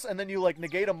 set this and then you, like,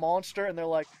 negate a monster and they're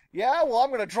like, yeah, well, I'm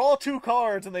going to draw 2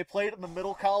 cards, and they play it in the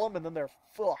middle column and then they're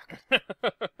fucked.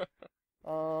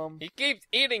 He keeps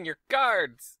eating your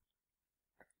cards.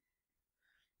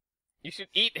 You should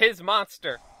eat his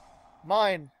monster.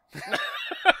 Mine.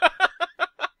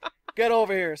 Get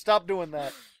over here. Stop doing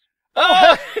that.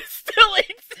 Oh, it still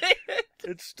eats it.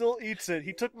 It still eats it.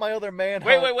 He took my other man.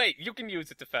 Wait. You can use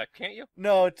its effect, can't you?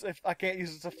 No, I can't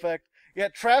use its effect. Yeah,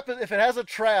 trap. If it has a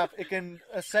trap, it can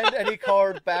send any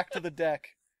card back to the deck.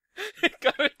 It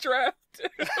got a trap too.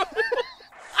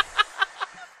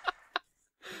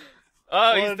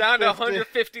 Oh, he's down to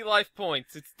 150 life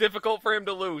points. It's difficult for him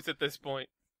to lose at this point.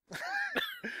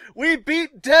 We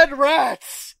beat dead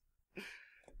rats!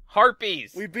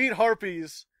 Harpies. We beat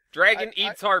harpies. Dragon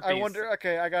eats harpies. I wonder,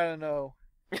 okay, I gotta know.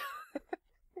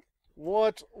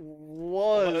 What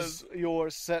was your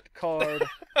set card?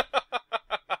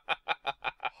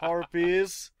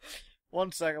 Harpies.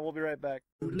 1 second, we'll be right back.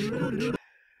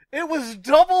 It was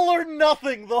double or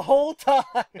nothing the whole time!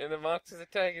 And the monster's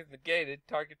attack is negated.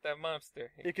 Target that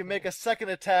monster. It can make a second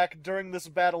attack during this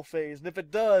battle phase, and if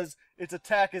it does, its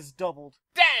attack is doubled.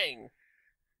 Dang!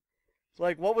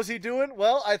 Like, what was he doing?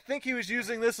 Well, I think he was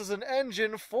using this as an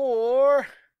engine for...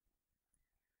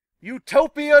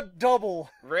 Utopia Double.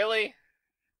 Really?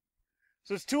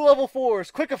 So it's 2 level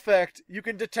 4s. Quick effect. You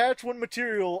can detach 1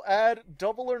 material, add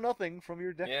double or nothing from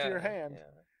your deck to your hand.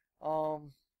 Yeah.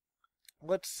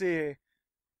 Let's see.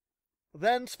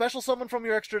 Then special summon from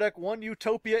your extra deck 1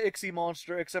 Utopia Ixie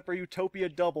monster, except for Utopia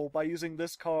Double, by using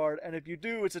this card. And if you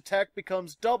do, its attack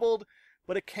becomes doubled,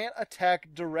 but it can't attack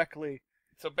directly.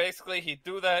 So basically, he'd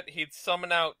do that, he'd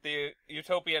summon out the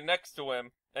Utopia next to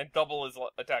him, and double his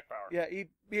attack power. Yeah, he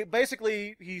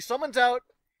basically, he summons out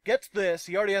gets this.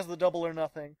 He already has the double or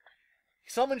nothing. He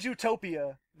summons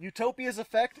Utopia. Utopia's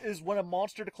effect is when a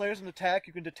monster declares an attack,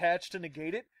 you can detach to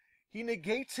negate it. He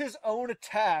negates his own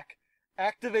attack,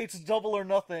 activates double or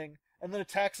nothing, and then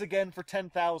attacks again for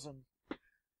 10,000.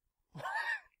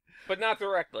 But not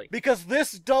directly. Because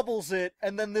this doubles it,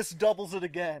 and then this doubles it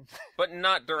again. But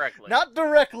not directly. Not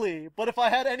directly, but if I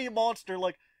had any monster,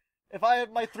 like, if I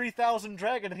had my 3,000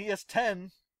 dragon and he has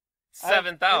 10...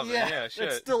 7,000, yeah, shit.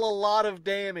 It's still a lot of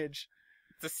damage.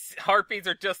 The Harpies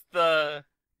are just the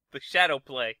shadow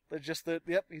play. They're just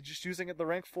yep, he's just using the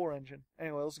rank 4 engine.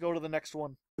 Anyway, let's go to the next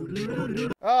one.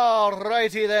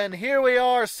 Alrighty then, here we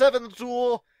are, 7th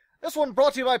duel. This one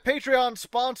brought to you by Patreon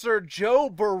sponsor Joe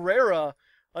Barrera,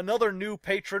 another new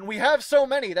patron. We have so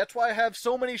many, that's why I have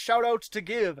so many shoutouts to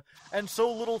give, and so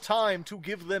little time to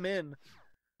give them in.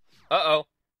 Uh-oh.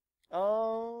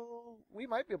 We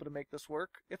might be able to make this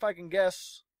work, if I can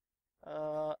guess.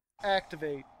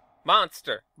 Activate.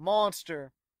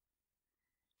 Monster.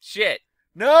 Shit.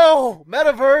 No!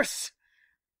 Metaverse!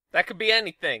 That could be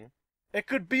anything. It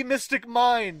could be Mystic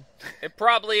Mine. It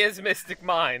probably is Mystic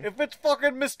Mine. If it's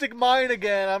fucking Mystic Mine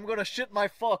again, I'm gonna shit my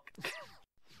fuck.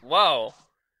 Whoa.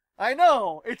 I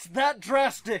know! It's that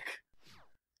drastic!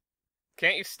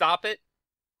 Can't you stop it?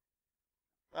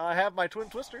 I have my Twin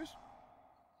Twisters.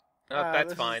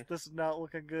 That's fine. This is not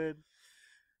looking good.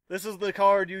 This is the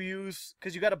card you use,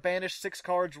 because you gotta banish 6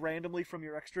 cards randomly from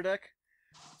your extra deck.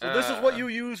 So this is what you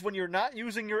use when you're not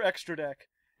using your extra deck.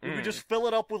 You can just fill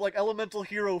it up with, like, elemental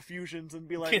hero fusions and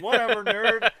be like, whatever,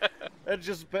 nerd. That's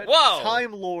just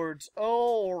Time Lords.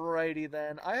 Alrighty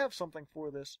then. I have something for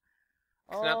this.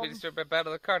 Cannot be disturbed by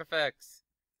battle or card effects.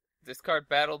 This card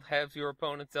battled halves your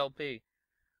opponent's LP.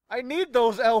 I need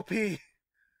those LP!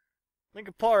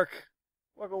 Linkin Park.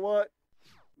 What?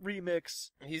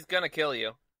 Remix. He's gonna kill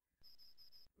you.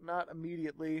 Not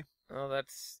immediately. Oh,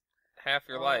 that's half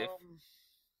your life.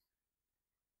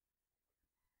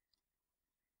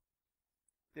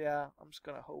 Yeah, I'm just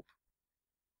gonna hope.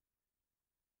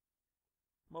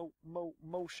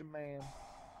 Motion Man.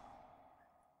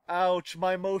 Ouch,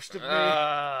 my most of me.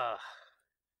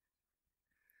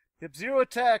 You have 0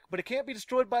 attack, but it can't be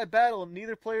destroyed by battle, and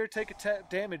neither player take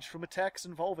damage from attacks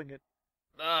involving it.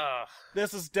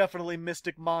 This is definitely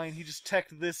Mystic Mine. He just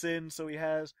teched this in, so he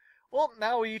has... Well,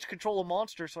 now we each control a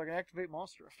monster, so I can activate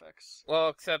monster effects. Well,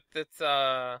 except it's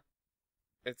gonna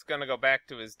go back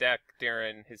to his deck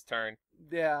during his turn.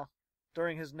 Yeah,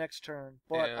 during his next turn.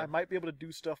 But I might be able to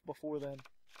do stuff before then.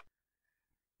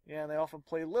 Yeah, and they often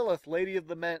play Lilith, Lady of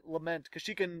the Lament, because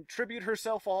she can tribute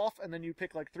herself off, and then you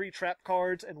pick like 3 trap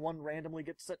cards, and 1 randomly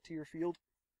gets set to your field.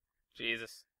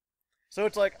 Jesus. So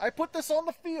it's like, I put this on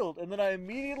the field, and then I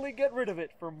immediately get rid of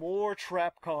it for more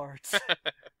trap cards.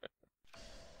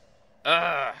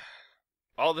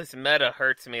 All this meta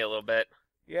hurts me a little bit.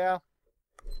 Yeah.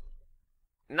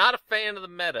 Not a fan of the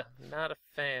meta. Not a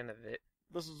fan of it.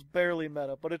 This is barely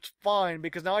meta, but it's fine,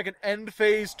 because now I can end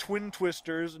phase Twin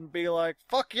Twisters and be like,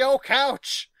 fuck yo,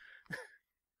 couch!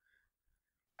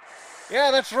 Yeah,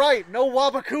 that's right, no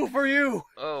Wabaku for you!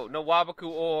 Oh, no Wabaku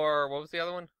or... what was the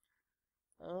other one?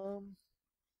 Oh,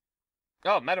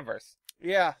 Metaverse.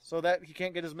 Yeah, so that he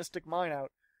can't get his Mystic Mine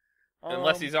out.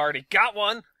 Unless he's already got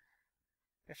one!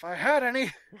 If I had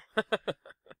any!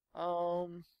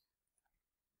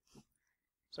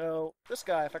 So, this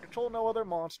guy, if I control no other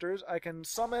monsters, I can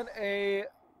summon a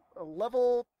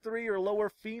level 3 or lower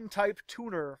Fiend-type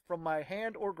tuner from my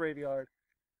hand or graveyard.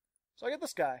 So I get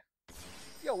this guy.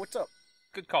 Yo, what's up?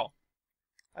 Good call.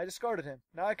 I discarded him.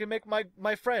 Now I can make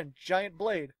my friend, Giant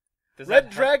Blade. Does Red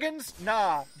Dragons?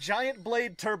 Nah. Giant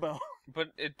Blade Turbo.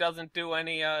 But it doesn't do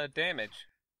any damage.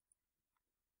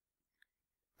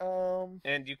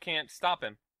 And you can't stop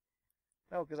him.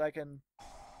 No, because I can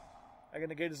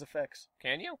negate his effects.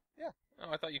 Can you? Yeah.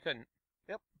 Oh, I thought you couldn't.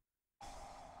 Yep.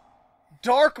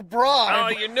 Dark Bribe! Oh,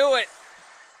 you knew it!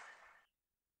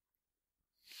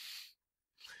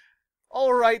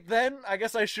 Alright then, I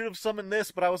guess I should have summoned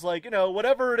this, but I was like,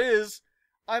 whatever it is,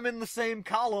 I'm in the same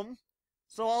column,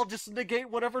 so I'll just negate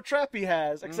whatever trap he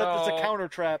has, except it's a counter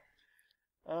trap.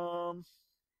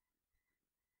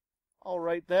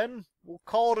 Alright then, we'll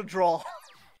call it a draw.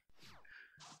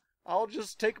 I'll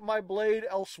just take my blade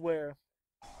elsewhere.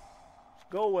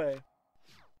 Go away.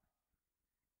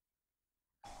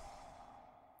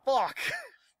 Fuck!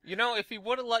 If he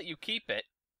would have let you keep it...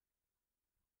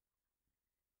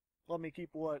 Let me keep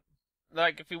what?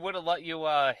 Like, if he would have let you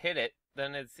hit it,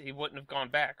 then he wouldn't have gone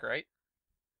back, right?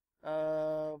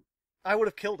 I would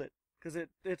have killed it, because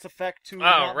its effect to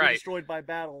not be destroyed by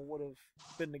battle would have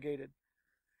been negated.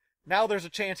 Now there's a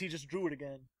chance he just drew it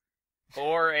again.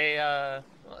 Or well,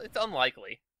 it's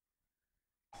unlikely.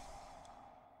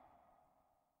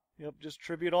 Yep, just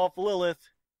tribute off Lilith.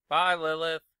 Bye,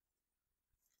 Lilith.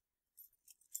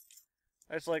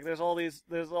 It's like there's all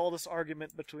this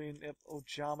argument between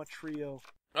Ojama Trio.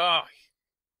 Oh.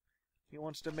 He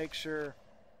wants to make sure.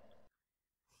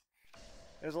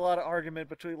 There's a lot of argument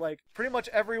between, like, pretty much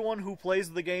everyone who plays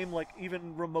the game, like,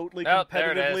 even remotely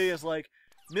competitively is like,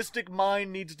 Mystic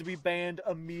Mine needs to be banned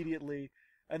immediately.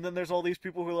 And then there's all these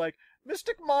people who are like,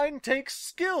 Mystic Mine takes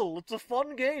skill. It's a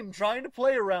fun game trying to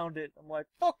play around it. I'm like,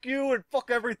 fuck you and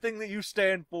fuck everything that you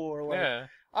stand for. Like, yeah.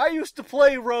 I used to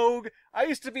play Rogue. I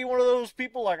used to be one of those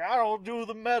people like, I don't do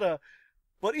the meta.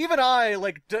 But even I,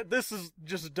 like, this is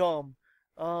just dumb.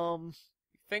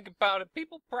 Think about it.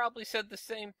 People probably said the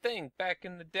same thing back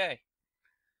in the day.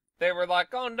 They were like,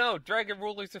 oh no, Dragon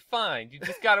Rulers are fine. You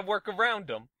just gotta work around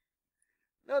them.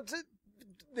 No,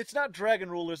 it's not Dragon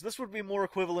Rulers. This would be more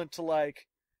equivalent to, like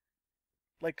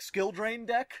Skill Drain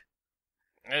deck.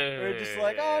 They're just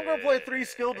like, oh, I'm gonna play 3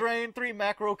 Skill Drain, 3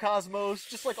 Macrocosmos,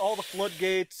 just like all the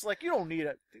floodgates. Like, you don't need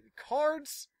it.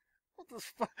 Cards?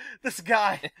 What this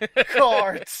guy?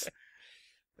 Cards.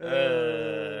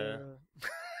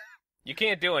 You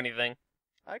can't do anything.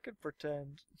 I could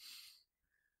pretend.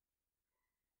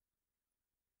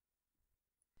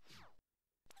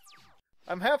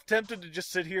 I'm half tempted to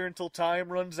just sit here until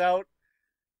time runs out.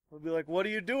 We'll be like, what are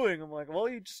you doing? I'm like, well,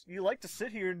 you like to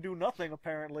sit here and do nothing,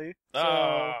 apparently.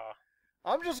 So,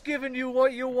 I'm just giving you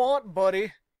what you want,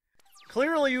 buddy.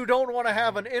 Clearly you don't want to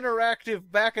have an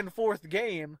interactive back-and-forth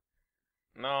game.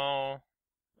 No.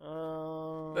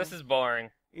 This is boring.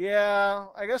 Yeah,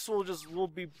 I guess we'll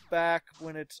be back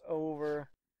when it's over.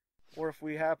 Or if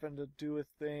we happen to do a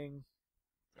thing.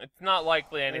 It's not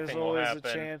likely anything will happen. There's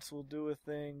always a chance we'll do a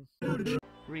thing.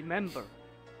 Remember,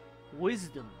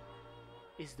 wisdom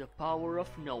is the power of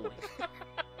knowing.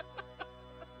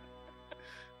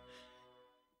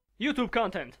 YouTube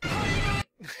content.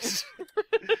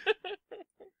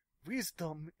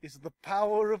 Wisdom is the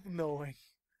power of knowing.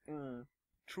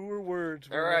 Truer words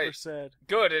were never said.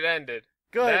 Good, it ended.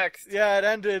 Good. Next. Yeah, it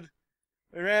ended.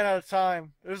 We ran out of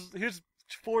time. Here's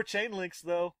 4 chain links,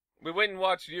 though. We went and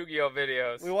watched Yu-Gi-Oh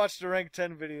videos. We watched the Rank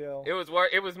 10 video. It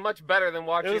was much better than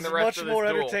watching the rest of this duel. It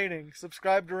was much more entertaining.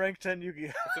 Subscribe to Rank 10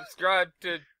 Yu-Gi-Oh. Subscribe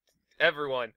to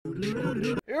everyone.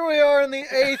 Here we are in the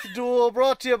 8th duel,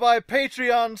 brought to you by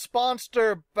Patreon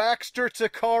sponsor Baxter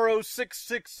Takaro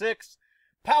 666.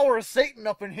 Power of Satan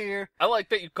up in here. I like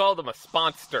that you called him a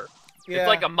sponster. Yeah. It's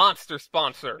like a monster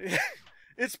sponsor.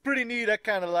 It's pretty neat. I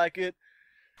kind of like it.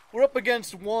 We're up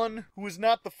against one who is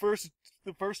not the first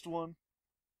one.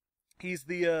 He's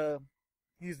the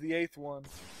 8th one.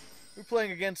 We're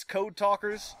playing against Code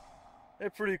Talkers.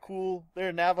 They're pretty cool.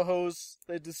 They're Navajos.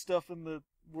 They did stuff in the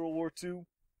World War II.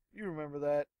 You remember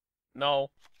that? No.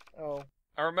 Oh.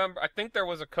 I remember. I think there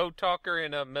was a Code Talker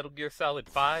in a Metal Gear Solid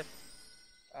 5.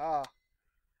 Ah.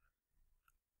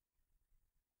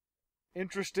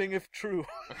 Interesting if true.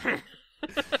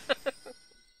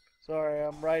 Sorry,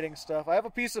 I'm writing stuff. I have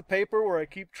a piece of paper where I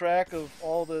keep track of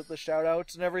all the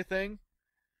shout-outs and everything.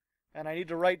 And I need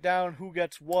to write down who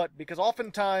gets what, because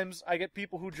oftentimes I get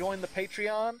people who join the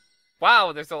Patreon.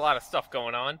 Wow, there's a lot of stuff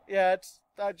going on. Yeah,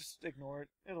 I just ignore it.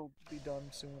 It'll be done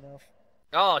soon enough.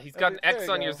 Oh, he's got an X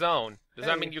on your zone. Does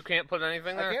that mean you can't put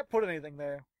anything there? I can't put anything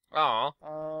there. Oh.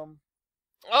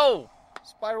 Oh!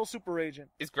 Spiral Super Agent.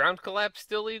 Is Ground Collapse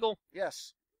still legal?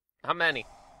 Yes. How many?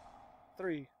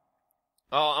 3.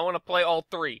 Oh, I want to play all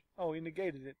 3. Oh, he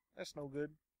negated it. That's no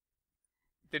good.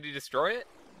 Did he destroy it?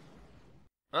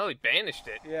 Oh, he banished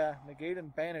it. Yeah, negate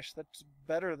and banish. That's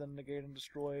better than negate and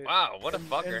destroy. Wow, what a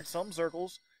fucker. In some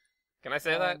circles. Can I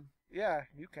say that? Yeah,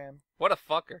 you can. What a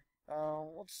fucker.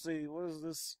 Let's see. What is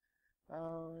this?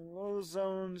 Low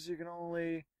zones, you can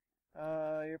only...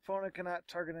 your opponent cannot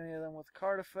target any of them with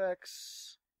card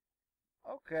effects.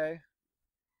 Okay.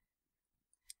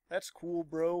 That's cool,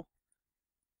 bro.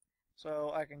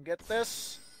 So I can get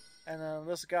this, and then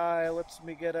this guy lets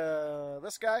me get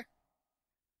this guy.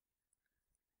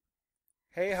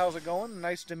 Hey, how's it going?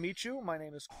 Nice to meet you. My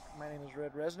name is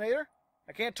Red Resonator.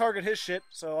 I can't target his shit,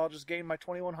 so I'll just gain my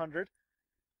 2100.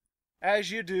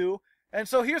 As you do. And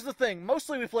so here's the thing.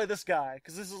 Mostly we play this guy,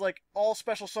 because this is like all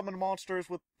special summon monsters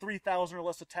with 3,000 or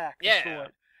less attack. Yeah.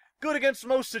 Destroyed. Good against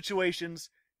most situations.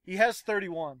 He has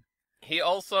 31. He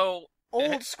also...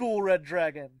 Old school Red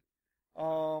Dragon.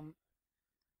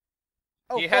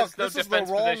 He has no defense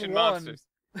position monsters.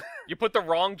 You put the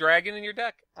wrong dragon in your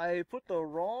deck? I put the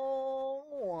wrong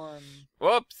one.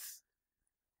 Whoops.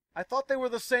 I thought they were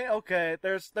the same. Okay,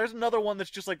 there's another one that's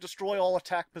just like destroy all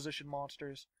attack position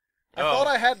monsters. I thought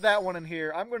I had that one in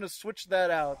here. I'm going to switch that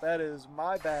out. That is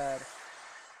my bad.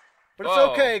 But it's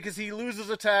okay, because he loses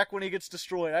attack when he gets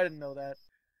destroyed. I didn't know that.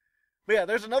 But yeah,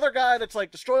 there's another guy that's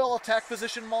like, destroy all attack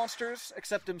position monsters,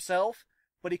 except himself,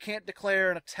 but he can't declare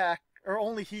an attack, or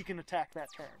only he can attack that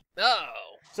turn.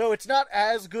 Oh. So it's not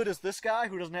as good as this guy,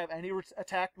 who doesn't have any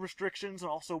attack restrictions,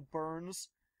 and also burns,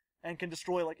 and can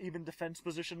destroy like even defense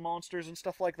position monsters and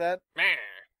stuff like that.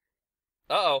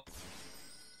 Uh-oh.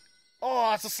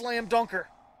 Oh, it's a slam dunker.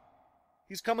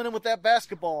 He's coming in with that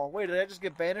basketball. Wait, did I just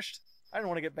get banished? I didn't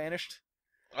want to get banished.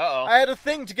 Uh-oh. I had a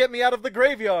thing to get me out of the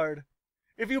graveyard.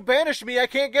 If you banish me, I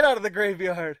can't get out of the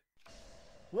graveyard.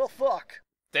 Well, fuck.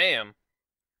 Damn.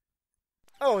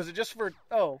 Oh, is it just for...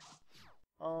 Oh.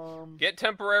 Get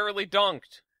temporarily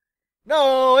dunked.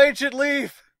 No, Ancient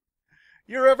Leaf!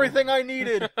 You're everything I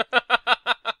needed.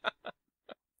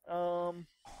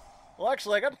 Well,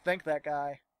 actually, I gotta thank that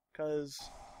guy, because...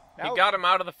 He got him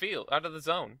out of the field, out of the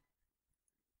zone.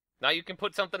 Now you can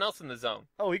put something else in the zone.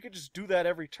 Oh, he could just do that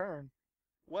every turn.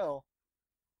 Well.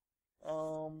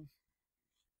 Can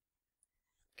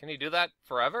he do that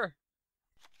forever?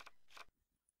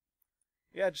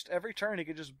 Yeah, just every turn he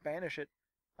could just banish it.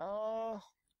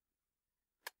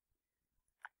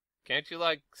 Can't you,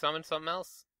 like, summon something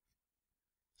else?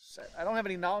 I don't have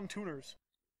any non-tuners.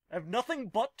 I have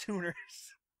nothing but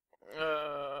tuners.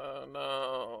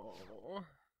 No.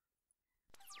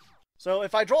 So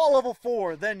if I draw a level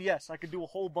 4, then yes, I could do a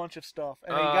whole bunch of stuff.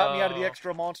 And he got me out of the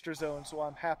extra monster zone, so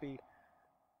I'm happy.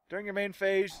 During your main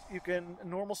phase, you can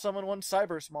normal summon one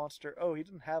Cyberse monster. Oh, he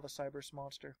didn't have a Cyberse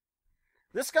monster.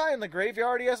 This guy in the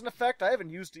graveyard, he has an effect. I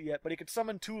haven't used it yet, but he could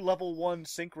summon 2 level 1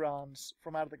 Synchros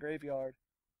from out of the graveyard.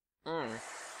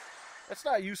 That's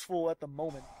not useful at the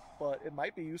moment, but it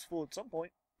might be useful at some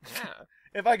point. Yeah.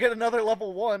 If I get another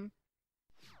level 1.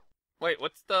 Wait,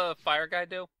 what's the fire guy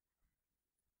do?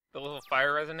 The little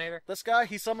fire resonator? This guy,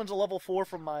 he summons a level 4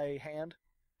 from my hand.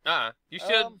 You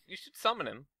should summon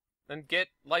him. Then get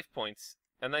life points.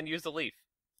 And then use the leaf.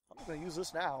 I'm not going to use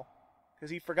this now. Because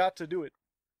he forgot to do it.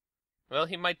 Well,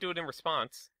 he might do it in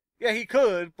response. Yeah, he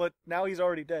could, but now he's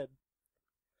already dead.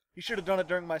 He should have done it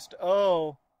during my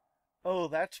Oh,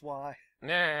 that's why.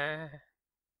 Nah.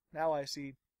 Now I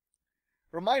see.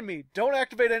 Remind me, don't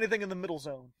activate anything in the middle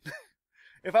zone.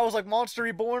 If I was like Monster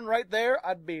Reborn right there,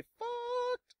 I'd be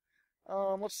fucked.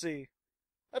 Let's see.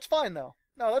 That's fine, though.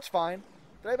 No, that's fine.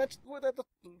 Did I mention... That's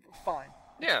fine.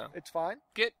 Yeah. It's fine?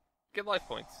 Get life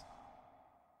points.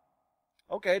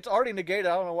 Okay, it's already negated.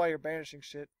 I don't know why you're banishing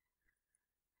shit.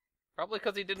 Probably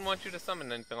because he didn't want you to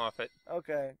summon anything off it.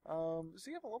 Okay. Does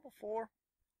he have a level 4?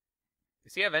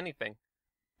 Does he have anything?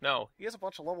 No. He has a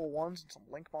bunch of level 1s and some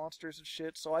link monsters and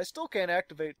shit, so I still can't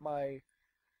activate my... I'm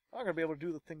not going to be able to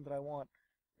do the thing that I want.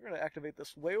 We're going to activate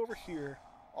this way over here,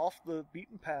 off the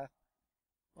beaten path.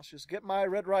 Let's just get my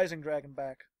Red Rising Dragon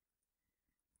back.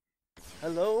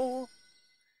 Hello?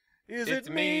 Is It's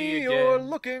it me me you're again.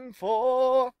 looking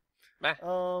for? Yeah,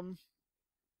 can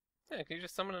you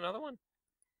just summon another one?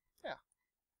 Yeah.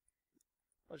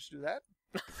 I'll just do that.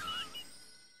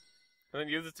 And then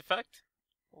use its effect?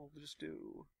 We'll just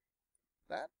do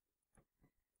that.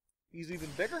 He's even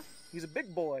bigger. He's a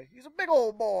big boy. He's a big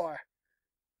old boy.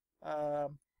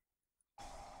 And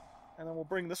then we'll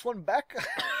bring this one back.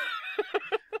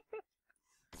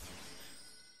 Let's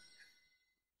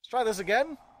try this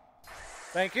again.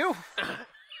 Thank you.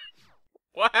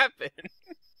 What happened?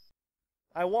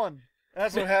 I won.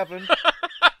 That's what happened.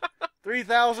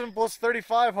 3,000 plus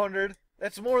 3,500.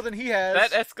 That's more than he has.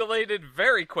 That escalated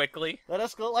very quickly. That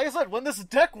escalate. Like I said, when this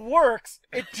deck works,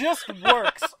 it just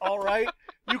works, alright?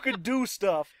 You can do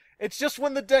stuff. It's just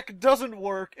when the deck doesn't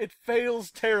work, it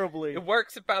fails terribly. It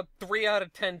works about 3 out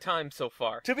of 10 times so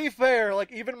far. To be fair,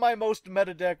 like, even my most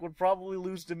meta deck would probably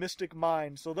lose to Mystic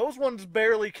Mind, so those ones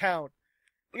barely count.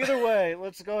 Either way,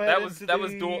 let's go ahead that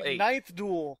was duel 8. 9th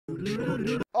duel.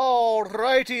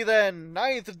 Alrighty then,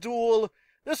 9th duel.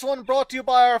 This one brought to you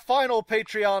by our final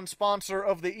Patreon sponsor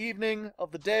of the evening,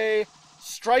 of the day,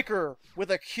 Striker,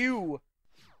 with a Q.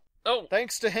 Oh.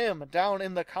 Thanks to him, down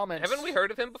in the comments. Haven't we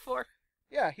heard of him before?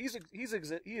 Yeah, he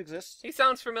exists. He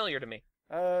sounds familiar to me.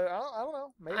 I don't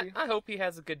know, maybe. I hope he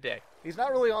has a good day. He's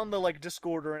not really on the, like,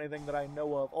 Discord or anything that I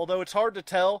know of, although it's hard to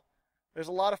tell. There's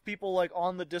a lot of people, like,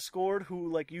 on the Discord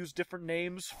who, like, use different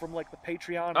names from, like, the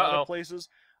Patreon and other places.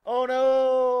 Oh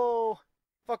no!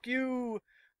 Fuck you!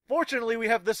 Fortunately, we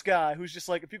have this guy who's just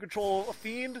like, if you control a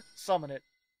fiend, summon it.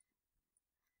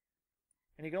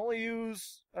 And he can only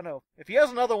use... Oh no, if he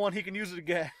has another one, he can use it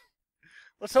again.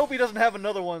 Let's hope he doesn't have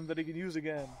another one that he can use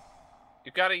again.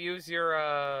 You gotta use your,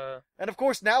 And of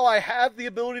course, now I have the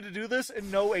ability to do this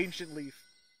and no Ancient Leaf.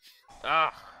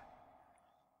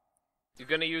 You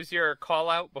gonna use your call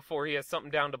out before he has something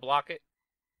down to block it?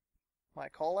 My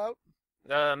call out?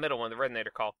 Middle one, the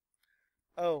Resonator call.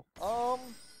 Oh,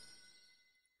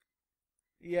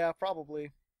 yeah,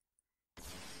 probably.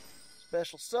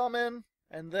 Special summon,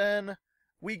 and then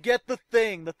we get the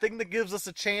thing that gives us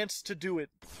a chance to do it.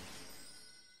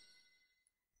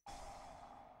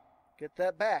 Get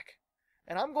that back.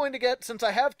 And I'm going to get, since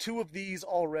I have 2 of these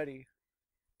already.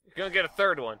 You're going to get a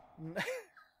third one.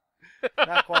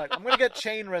 Not quite. I'm going to get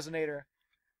Chain Resonator.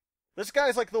 This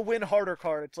guy's like the win harder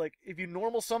card. It's like, if you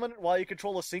normal summon while you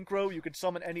control a synchro, you can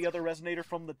summon any other Resonator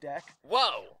from the deck.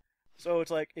 Whoa! So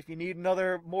it's like, if you need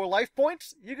more life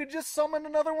points, you could just summon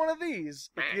another one of these.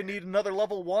 If you need another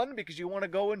level 1 because you want to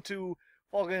go into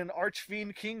fucking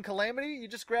Archfiend King Calamity, you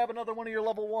just grab another one of your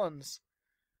level 1s.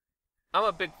 I'm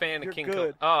a big fan of King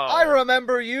good. Oh. I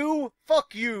remember you!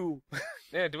 Fuck you!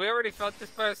 Yeah, do we already fuck this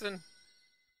person?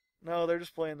 No, they're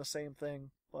just playing the same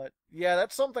thing. But, yeah,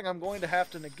 that's something I'm going to have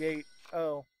to negate.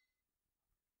 Oh.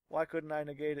 Why couldn't I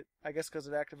negate it? I guess because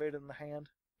it activated in the hand.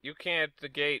 You can't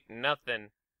negate nothing.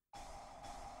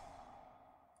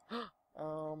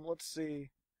 Let's see.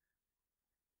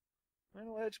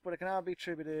 Final edge, but it cannot be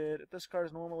attributed. If this card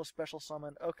is normal, a special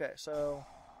summon. Okay, so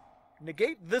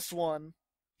negate this one,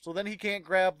 so then he can't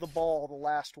grab the ball, the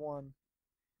last one.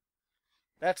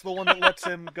 That's the one that lets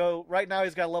him go. Right now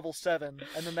he's got level 7,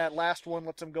 and then that last one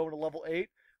lets him go to level 8,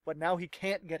 but now he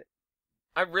can't get it.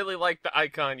 I really like the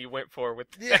icon you went for with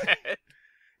that.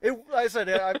 Yeah. I said,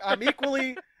 I'm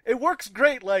equally... It works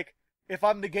great, like, if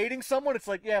I'm negating someone, it's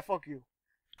like, yeah, fuck you.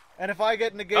 And if I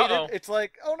get negated, it's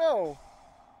like, oh no.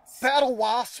 Battle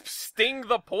Wasps. Sting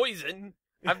the Poison.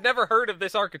 I've never heard of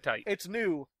this archetype. It's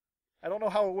new. I don't know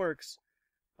how it works.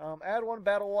 Add 1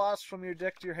 Battle Wasp from your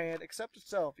deck to your hand, except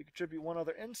itself. You contribute 1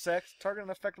 other insect, target an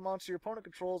effect monster your opponent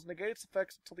controls, negate its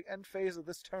effects until the end phase of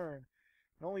this turn.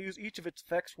 And only use each of its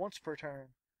effects once per turn.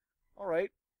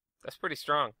 Alright. That's pretty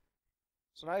strong.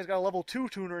 So now he's got a level 2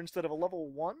 tuner instead of a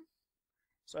level 1.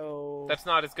 So... That's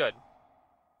not as good.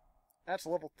 That's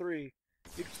level 3.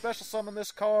 You can special summon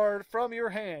this card from your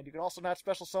hand. You can also not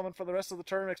special summon for the rest of the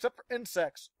turn except for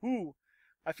insects. Ooh,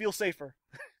 I feel safer.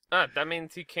 That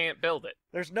means he can't build it.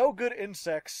 There's no good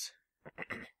insects.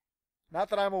 Not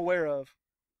that I'm aware of.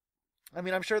 I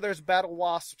mean, I'm sure there's battle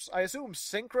wasps. I assume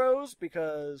synchros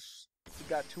because we've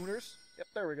got tuners. Yep,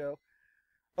 there we go.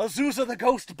 Azusa the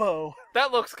Ghost Bow.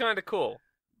 That looks kind of cool.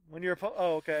 When you're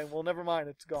oh, okay. Well, never mind.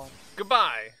 It's gone.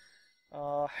 Goodbye.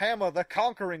 Hammer the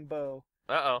Conquering Bow.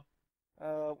 Uh-oh.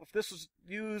 If this was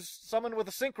used, summoned with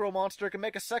a synchro monster, it can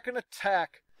make a second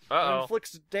attack. Uh-oh. It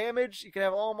inflicts damage. You can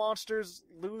have all monsters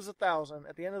lose 1,000.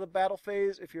 At the end of the battle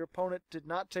phase, if your opponent did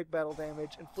not take battle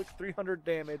damage, inflict 300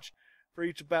 damage for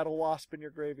each battle wasp in your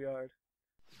graveyard.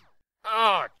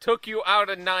 Oh, took you out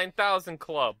of 9,000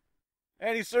 club.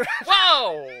 And he sort of...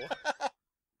 Whoa!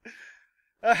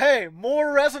 Hey,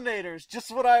 more Resonators.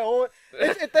 Just what I owe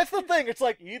it. That's the thing. It's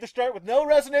like, you either start with no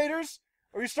Resonators,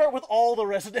 or you start with all the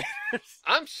Resonators.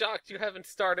 I'm shocked you haven't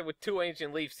started with 2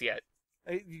 Ancient Leafs yet.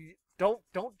 Hey, don't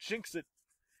jinx it.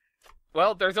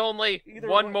 Well, there's only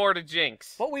one more to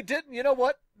jinx. But we didn't, you know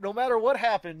what? No matter what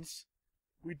happens,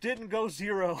 we didn't go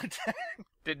 0 and 10.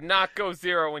 Did not go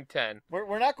 0 and 10.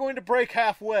 We're not going to break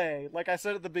halfway, like I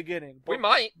said at the beginning. We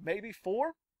might. Maybe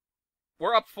 4?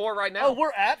 We're up 4 right now. Oh,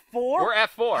 we're at 4? We're at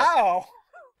 4. How?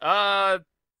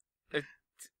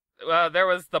 There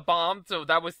was the bomb, so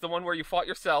that was the one where you fought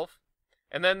yourself.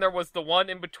 And then there was the one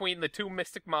in between the 2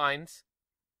 Mystic Mines.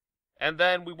 And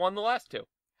then we won the last 2.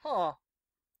 Huh.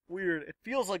 Weird. It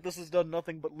feels like this has done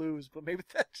nothing but lose, but maybe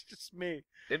that's just me.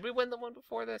 Did we win the one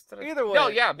before this? Either way. No,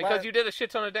 yeah, because you did a shit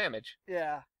ton of damage.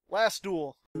 Yeah. Last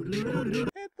duel. Hit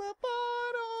the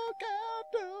final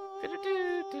countdown.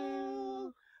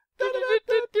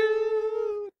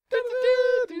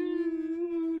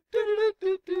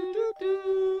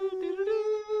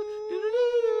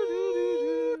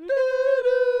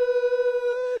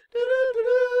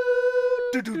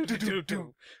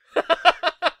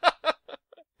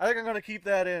 I think I'm going to keep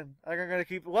that in. I think I'm going to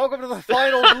keep... Welcome to the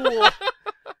final duel.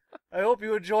 I hope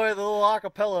you enjoy the little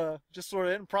acapella, just sort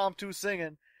of impromptu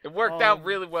singing. It worked out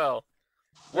really well.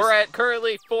 We're at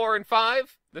currently 4 and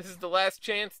 5. This is the last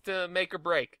chance to make or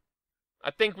break.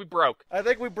 I think we broke. I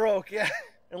think we broke, yeah.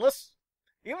 Unless...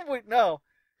 Even if we... No.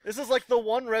 This is like the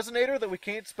one Resonator that we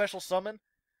can't special summon.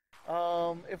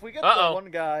 If we get the one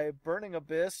guy, Burning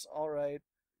Abyss, alright.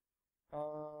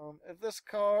 If this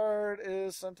card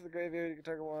is sent to the graveyard, you can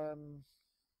target one.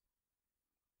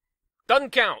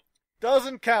 Doesn't count.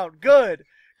 Doesn't count. Good.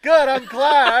 Good, I'm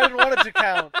glad. I didn't want it to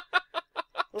count.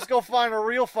 Let's go find a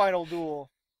real final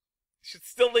duel. Should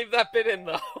still leave that bit in,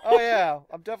 though. Oh, yeah.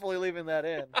 I'm definitely leaving that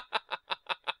in.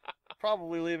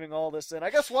 probably leaving all this in. I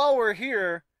guess while we're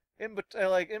here, in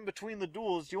between the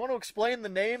duels, do you want to explain the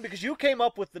name? Because you came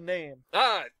up with the name.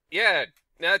 Yeah.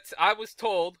 I was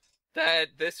told that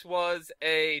this was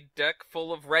a deck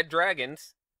full of red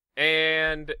dragons,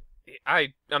 and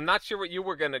I'm not sure what you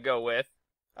were gonna go with.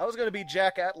 I was gonna be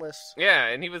Jack Atlas. Yeah,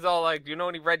 and he was all like, "Do you know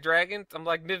any red dragons?" I'm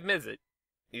like, "Niv Mizzet."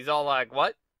 He's all like,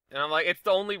 "What?" And I'm like, "It's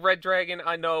the only red dragon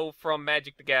I know from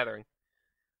Magic the Gathering."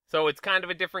 So it's kind of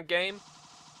a different game,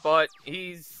 but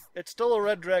it's still a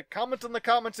red dragon. Comment in the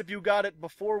comments if you got it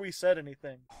before we said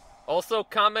anything. Also,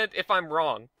 comment if I'm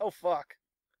wrong. Oh, fuck.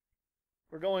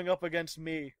 We're going up against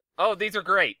me. Oh, these are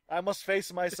great. I must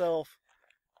face myself.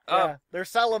 Yeah, they're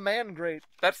Salaman great.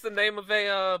 That's the name of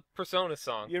a Persona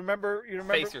song. You remember?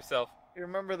 Face yourself. You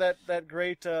remember that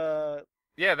great?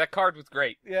 Yeah, that card was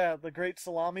great. Yeah, the great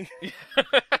salami.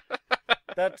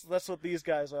 That's what these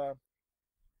guys are.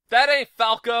 That ain't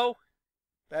Falco.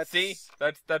 See,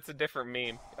 that's a different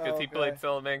meme because he played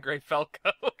Salaman Great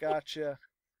Falco. Gotcha.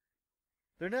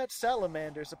 They're not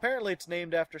salamanders. Apparently, it's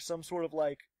named after some sort of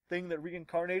thing that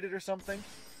reincarnated or something.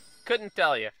 Couldn't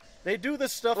tell you. They do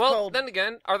this stuff called... Well, then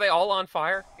again, are they all on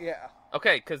fire? Yeah.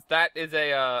 Okay, because that is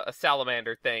a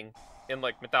salamander thing in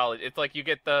mythology. It's like you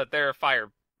get they're a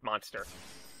fire monster.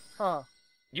 Huh.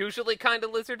 Usually kind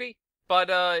of lizardy, but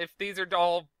if these are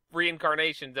all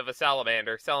reincarnations of a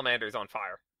salamander, salamander's on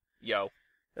fire. Yo.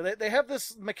 They have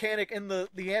this mechanic in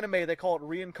the anime, they call it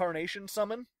reincarnation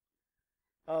summon.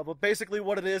 But basically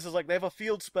what it is they have a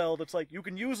field spell that's you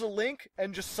can use a link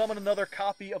and just summon another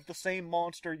copy of the same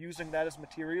monster using that as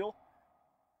material.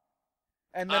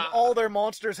 And then all their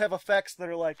monsters have effects that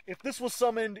are if this was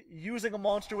summoned using a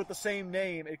monster with the same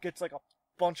name, it gets a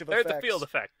bunch of effects. There's the field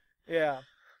effect. Yeah.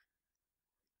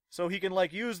 So he can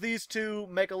use these two,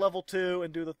 make a level 2,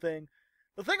 and do the thing.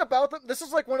 The thing about them, this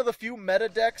is one of the few meta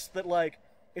decks that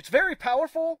it's very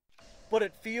powerful, but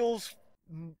it feels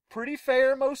pretty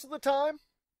fair most of the time.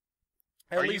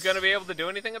 Are you going to be able to do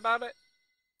anything about it?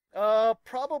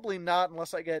 Probably not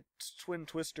unless I get Twin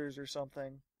Twisters or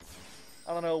something.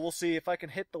 I don't know, we'll see if I can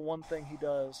hit the one thing he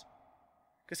does.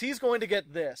 Because he's going to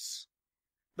get this.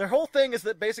 Their whole thing is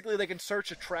that basically they can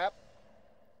search a trap,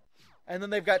 and then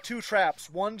they've got 2 traps.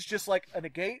 One's just a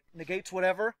negate, negates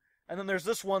whatever, and then there's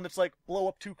this one that's blow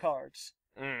up 2 cards.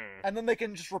 And then they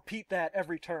can just repeat that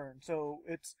every turn, so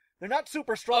they're not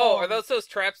super strong. Oh, are those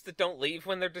traps that don't leave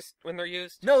when they're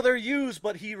used? No, they're used,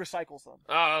 but he recycles them.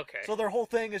 Oh, okay. So their whole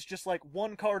thing is just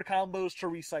 1-card combos to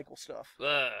recycle stuff.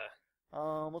 Ugh.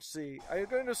 Let's see. Are you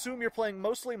going to assume you're playing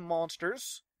mostly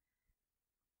monsters?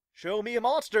 Show me a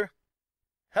monster.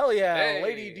 Hell yeah, hey.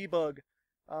 Lady Debug.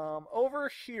 Over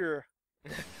here.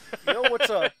 You know what's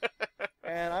up.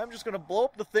 And I'm just going to blow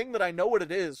up the thing that I know what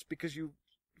it is, because you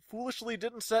foolishly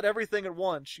didn't set everything at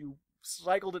once. You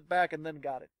cycled it back and then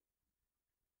got it.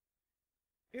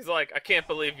 He's like, I can't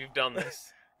believe you've done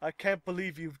this. I can't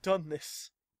believe you've done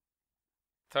this.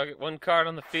 Target 1 card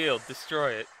on the field,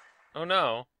 destroy it. Oh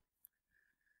no.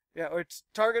 Yeah, or it's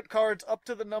target cards up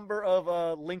to the number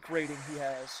of link rating he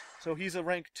has. So he's a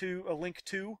link 2.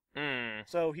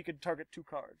 So he could target 2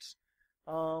 cards.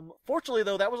 Fortunately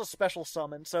though, that was a special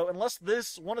summon, so unless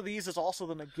one of these is also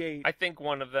the negate. I think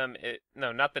one of them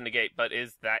no, not the negate, but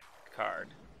is that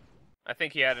card. I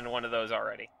think he had in one of those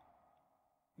already.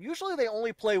 Usually they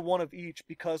only play one of each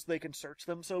because they can search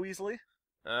them so easily.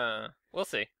 We'll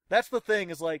see. That's the thing,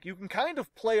 is you can kind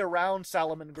of play around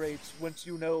Salamangreats once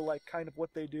you know kind of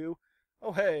what they do.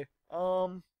 Oh hey,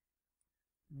 no.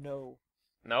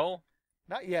 No?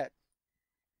 Not yet.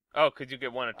 Oh, could you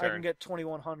get 1 a turn? I can get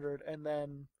 2100, and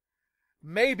then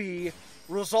maybe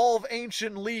resolve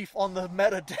Ancient Leaf on the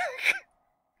meta deck.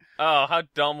 Oh, how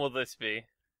dumb will this be?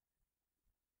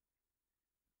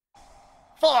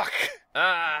 Fuck!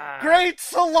 Ah! Great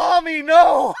Salami,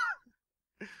 no!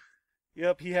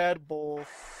 Yep, he had both.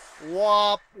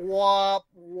 Wop, wop,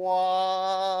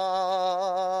 wop.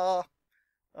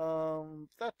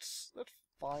 That's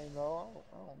fine though.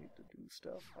 I don't need to do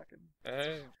stuff.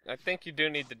 I think you do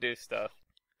need to do stuff.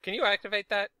 Can you activate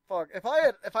that? Fuck. If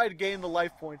I had gained the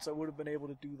life points, I would have been able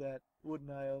to do that, wouldn't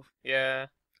I have? Yeah.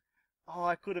 Oh,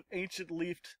 I could have Ancient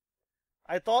Leafed.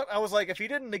 I was if he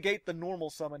didn't negate the normal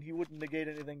summon, he wouldn't negate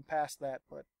anything past that,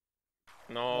 but...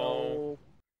 No.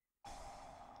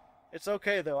 It's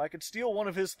okay, though. I could steal one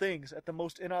of his things at the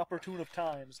most inopportune of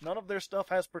times. None of their stuff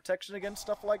has protection against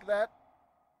stuff like that.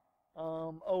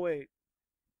 Oh wait.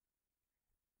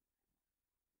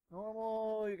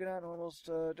 Normal, you can add normals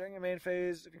during your main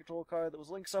phase. If you control a card that was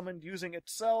link summoned using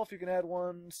itself, you can add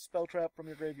 1 spell trap from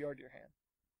your graveyard to your hand.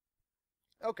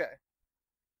 Okay.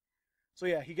 So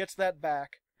yeah, he gets that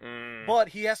back. But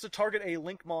he has to target a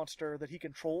link monster that he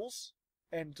controls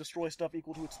and destroy stuff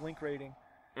equal to its link rating.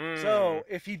 So,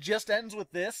 if he just ends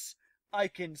with this, I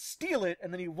can steal it,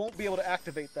 and then he won't be able to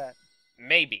activate that.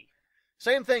 Maybe.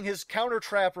 Same thing, his counter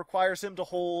trap requires him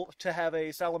to have a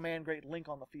Salamangrate link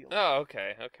on the field. Oh,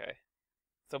 okay.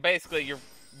 So basically, you're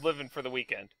living for the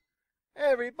weekend.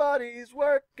 Everybody's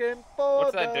working for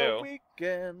What's that the do?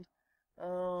 weekend.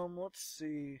 Let's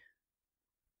see.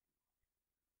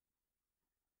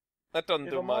 That doesn't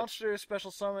If do a much. monster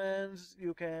special summons,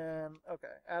 you can... Okay,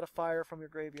 add a fire from your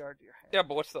graveyard to your hand. Yeah,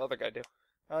 but what's the other guy do?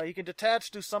 You can detach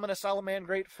to summon a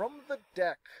Salamangrate from the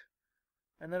deck.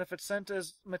 And then if it's sent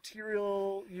as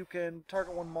material, you can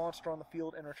target one monster on the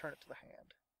field and return it to the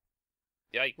hand.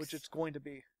 Yikes. Which it's going to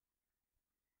be.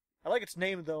 I like its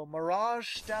name, though.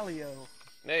 Mirage Stalio.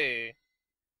 Hey.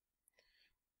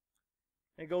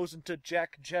 It goes into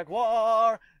Jack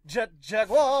Jaguar. Jet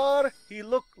Jaguar. He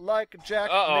looked like Jack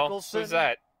Nicholson. Who's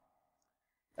that?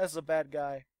 That's a bad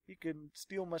guy. He can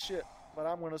steal my shit, but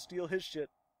I'm gonna steal his shit.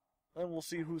 Then we'll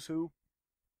see who's who.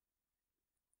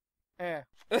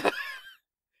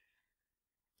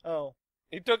 Oh.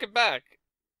 He took it back.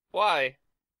 Why?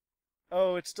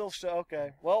 Oh, it's still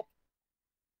okay. Well,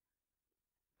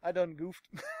 I done goofed.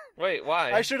 Wait,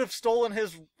 why? I should have stolen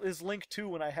his link too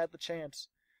when I had the chance.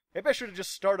 Maybe I should have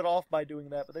just started off by doing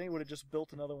that, but then he would have just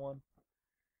built another one.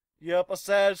 Yep, a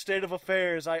sad state of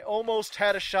affairs. I almost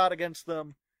had a shot against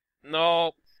them.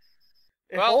 No.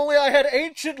 If only I had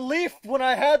Ancient Leaf when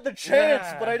I had the chance,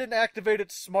 but I didn't activate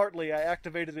it smartly. I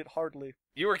activated it hardly.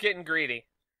 You were getting greedy.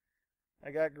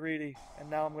 I got greedy, and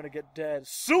now I'm gonna get dead.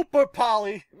 Super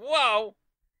Poly! Whoa!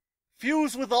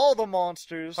 Fuse with all the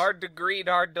monsters. Hard to greed,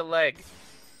 hard to leg.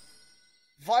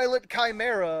 Violet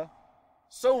Chimera.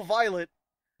 So violet.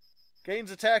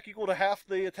 Gains attack equal to half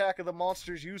the attack of the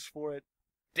monsters used for it.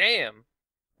 Damn.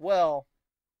 Well,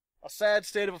 a sad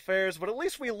state of affairs, but at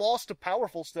least we lost to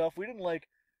powerful stuff. We didn't,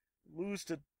 lose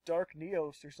to Dark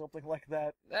Neos or something like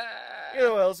that.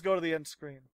 Either way, let's go to the end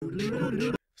screen.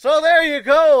 So there you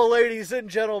go, ladies and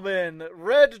gentlemen.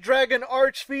 Red Dragon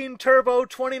Archfiend Turbo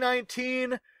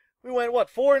 2019. We went,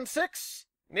 4 and 6?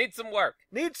 Need some work.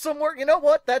 Need some work. You know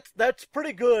what? That's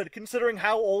pretty good, considering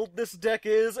how old this deck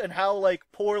is and how,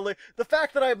 poorly... The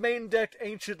fact that I main decked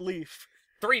Ancient Leaf.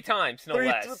 3 times, no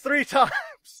less. 3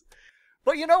 times.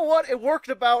 But you know what? It worked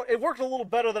a little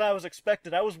better than I was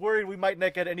expected. I was worried we might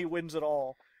not get any wins at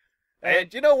all.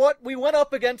 And you know what? We went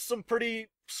up against some pretty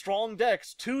strong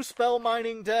decks. 2 spell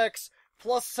mining decks,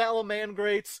 plus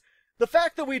Salamangrates. The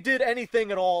fact that we did anything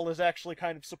at all is actually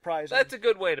kind of surprising. That's a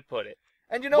good way to put it.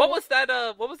 And you know what was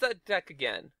that deck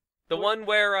again? The one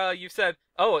where you said,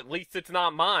 "Oh, at least it's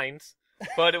not mines,"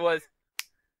 but it was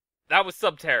that was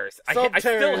Subterrors. I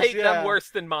still hate them worse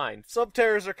than mines.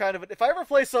 Subterrors are kind of if I ever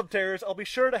play Subterrors, I'll be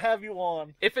sure to have you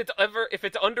on. If it's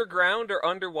underground or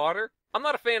underwater, I'm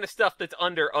not a fan of stuff that's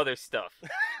under other stuff.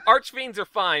 Archfiends are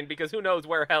fine because who knows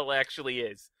where hell actually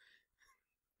is.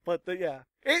 But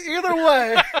either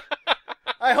way,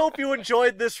 I hope you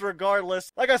enjoyed this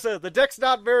regardless. Like I said, the deck's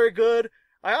not very good.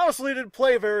 I honestly didn't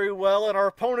play very well, and our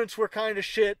opponents were kind of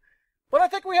shit. But I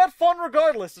think we had fun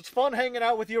regardless. It's fun hanging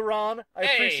out with you, Ron. I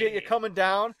appreciate you coming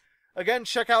down. Again,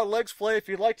 check out Legs Play if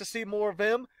you'd like to see more of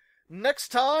him. Next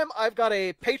time, I've got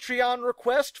a Patreon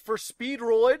request for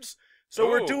Speedroids, so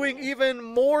we're doing even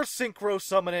more synchro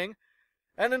summoning.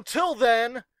 And until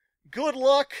then, good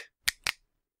luck.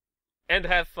 And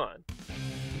have fun.